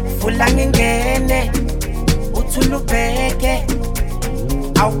vula ngingene uthulubheke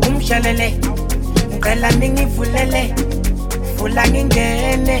awumshelele ngicela ningivulele vula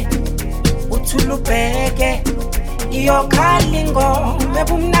ngingene uthulubheke iyokhali ingoma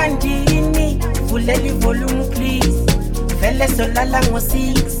ebumnandini vulela ivolume please vele solala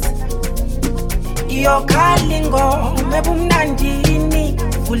ngo6 iyokhali ingoma ebumnandini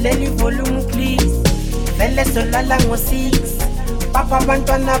vulela ivolume please vele solala ngo6 papa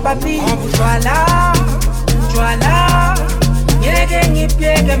abantwana babili njwala ngeke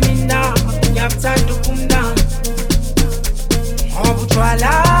ngipheke mina ngiyakuthanda ukumnandi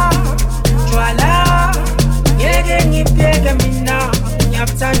njwala ngeke ngipheke mina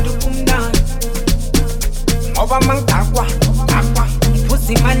ngiyakuthanda ukumnandi ngoba mangidakwa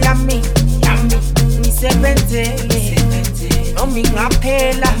ngiphuza imali yami ngisebenzele noma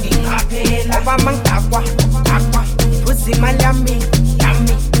ingaphela ngoba mangidakwa ngiphuza imali yami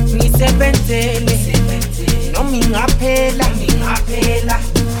ngisebenzele noma ingaphela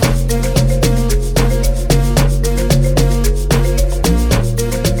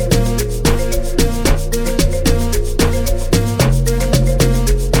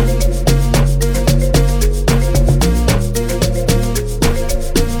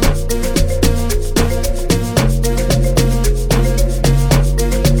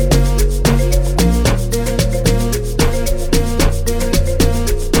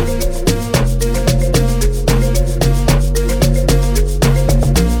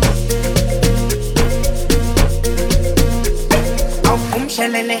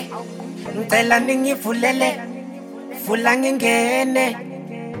awukumshelele ngicela ningivulele vula ngingene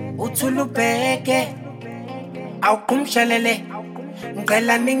uthulubheke awukumshelele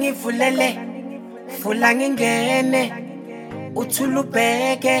ngicela ningivulele vula ngingene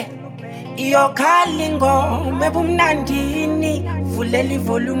uthulubheke iyokhali ngoma ebumnandini vulela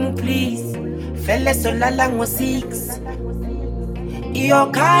ivolume please vele solala ngo6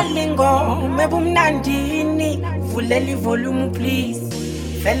 iyokhali ngoma ebumnandini vulela ivolume please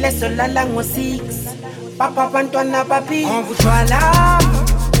vele solala ngo6 papa bantwana babi ngobutshwala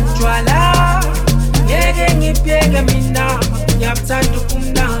tshwala ngeke ngipyeke mina ngiyabuthanda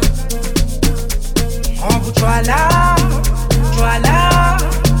ukumnandi ngobutshwala tshwala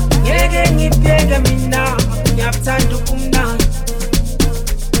ngeke ngipyeke mina ngiyabuthanda ukumnandi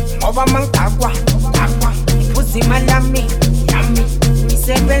ngoba mangidakwa iphuza imali yami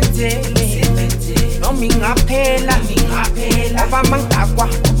ngisebenzele noma ingaphela ngoba mangidakwa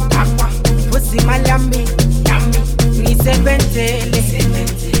iphuza imali yami ngisebenzele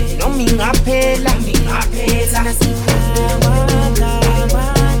noma ingaphela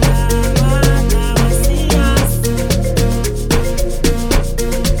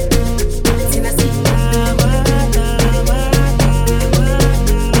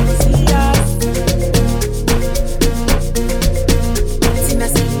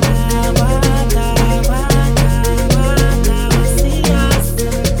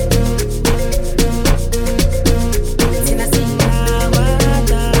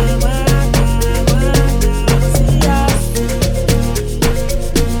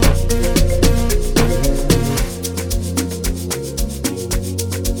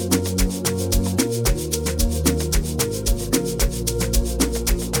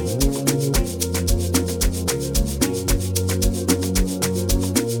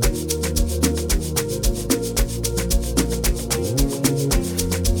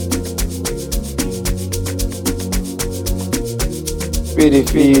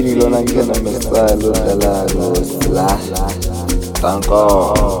Fili lona ngena mesalo dalago sla tanko.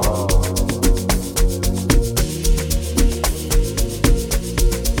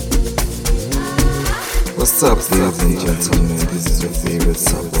 What's up, ladies and gentlemen? This is your favorite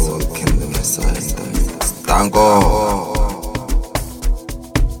sub-boy, Kingdom Silence. Tango.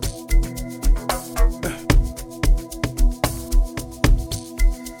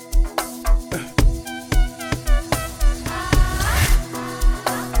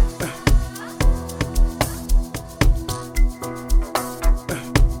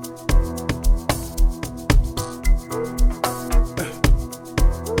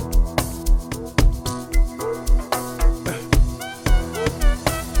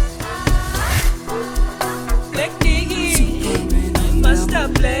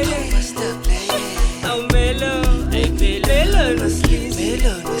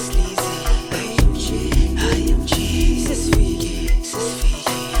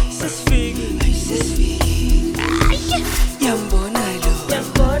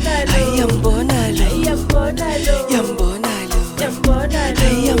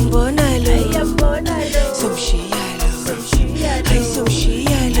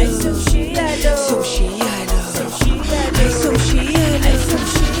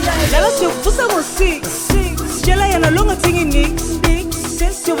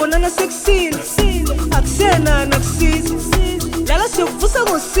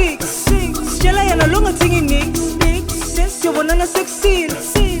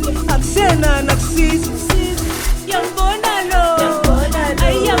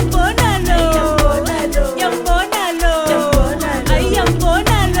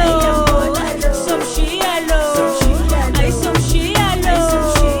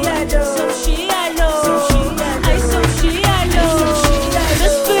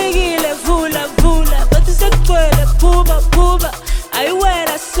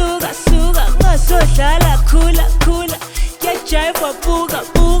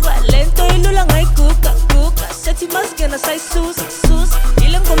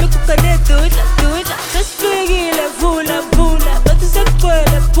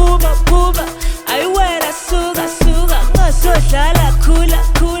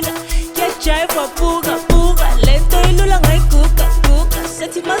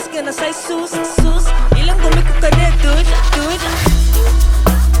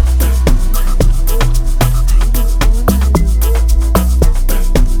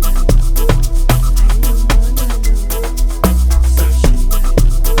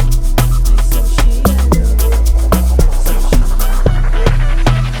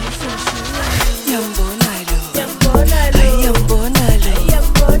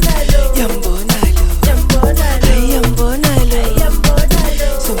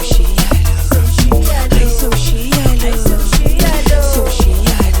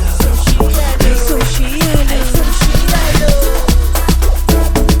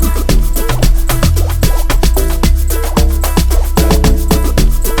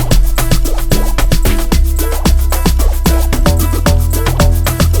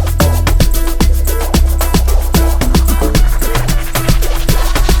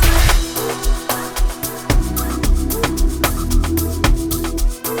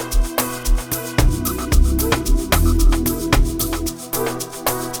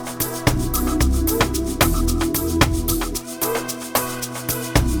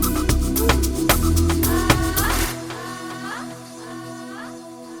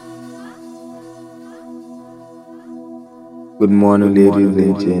 Good morning, ladies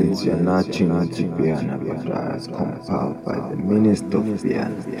and gents. You're now tuned to Piano Podcast, compiled by the Minister of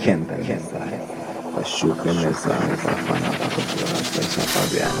Piano, Kenta Messiah. Bashupe Messiah, Bafana Bakadura, Bashapa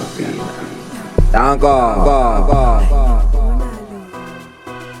Piano Pina. Dango!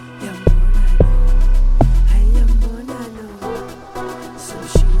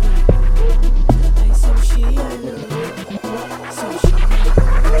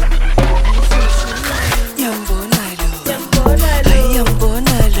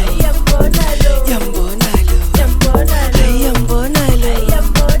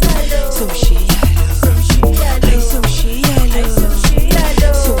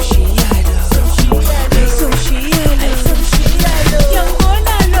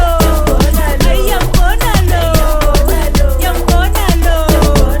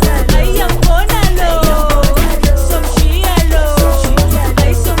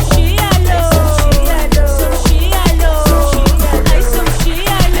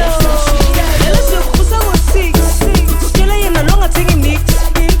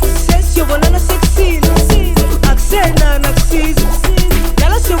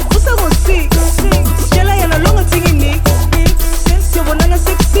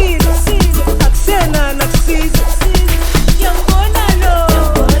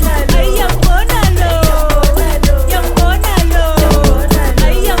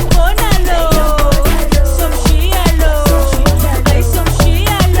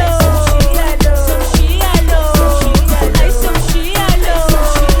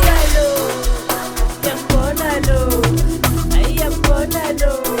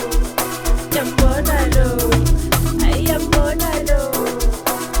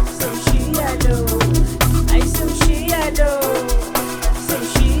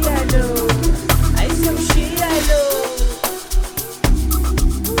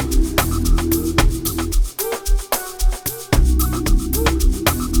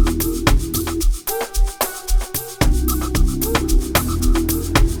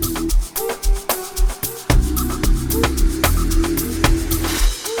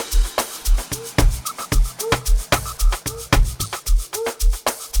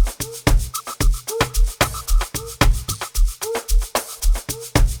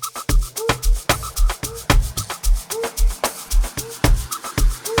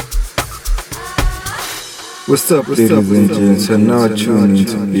 What's up, ladies and gents? You're now tuning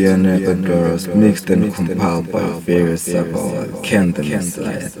to Piano Dwara, mixed and compiled by various Sabo, Kenta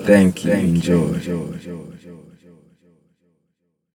Messiah. Thank you, enjoy.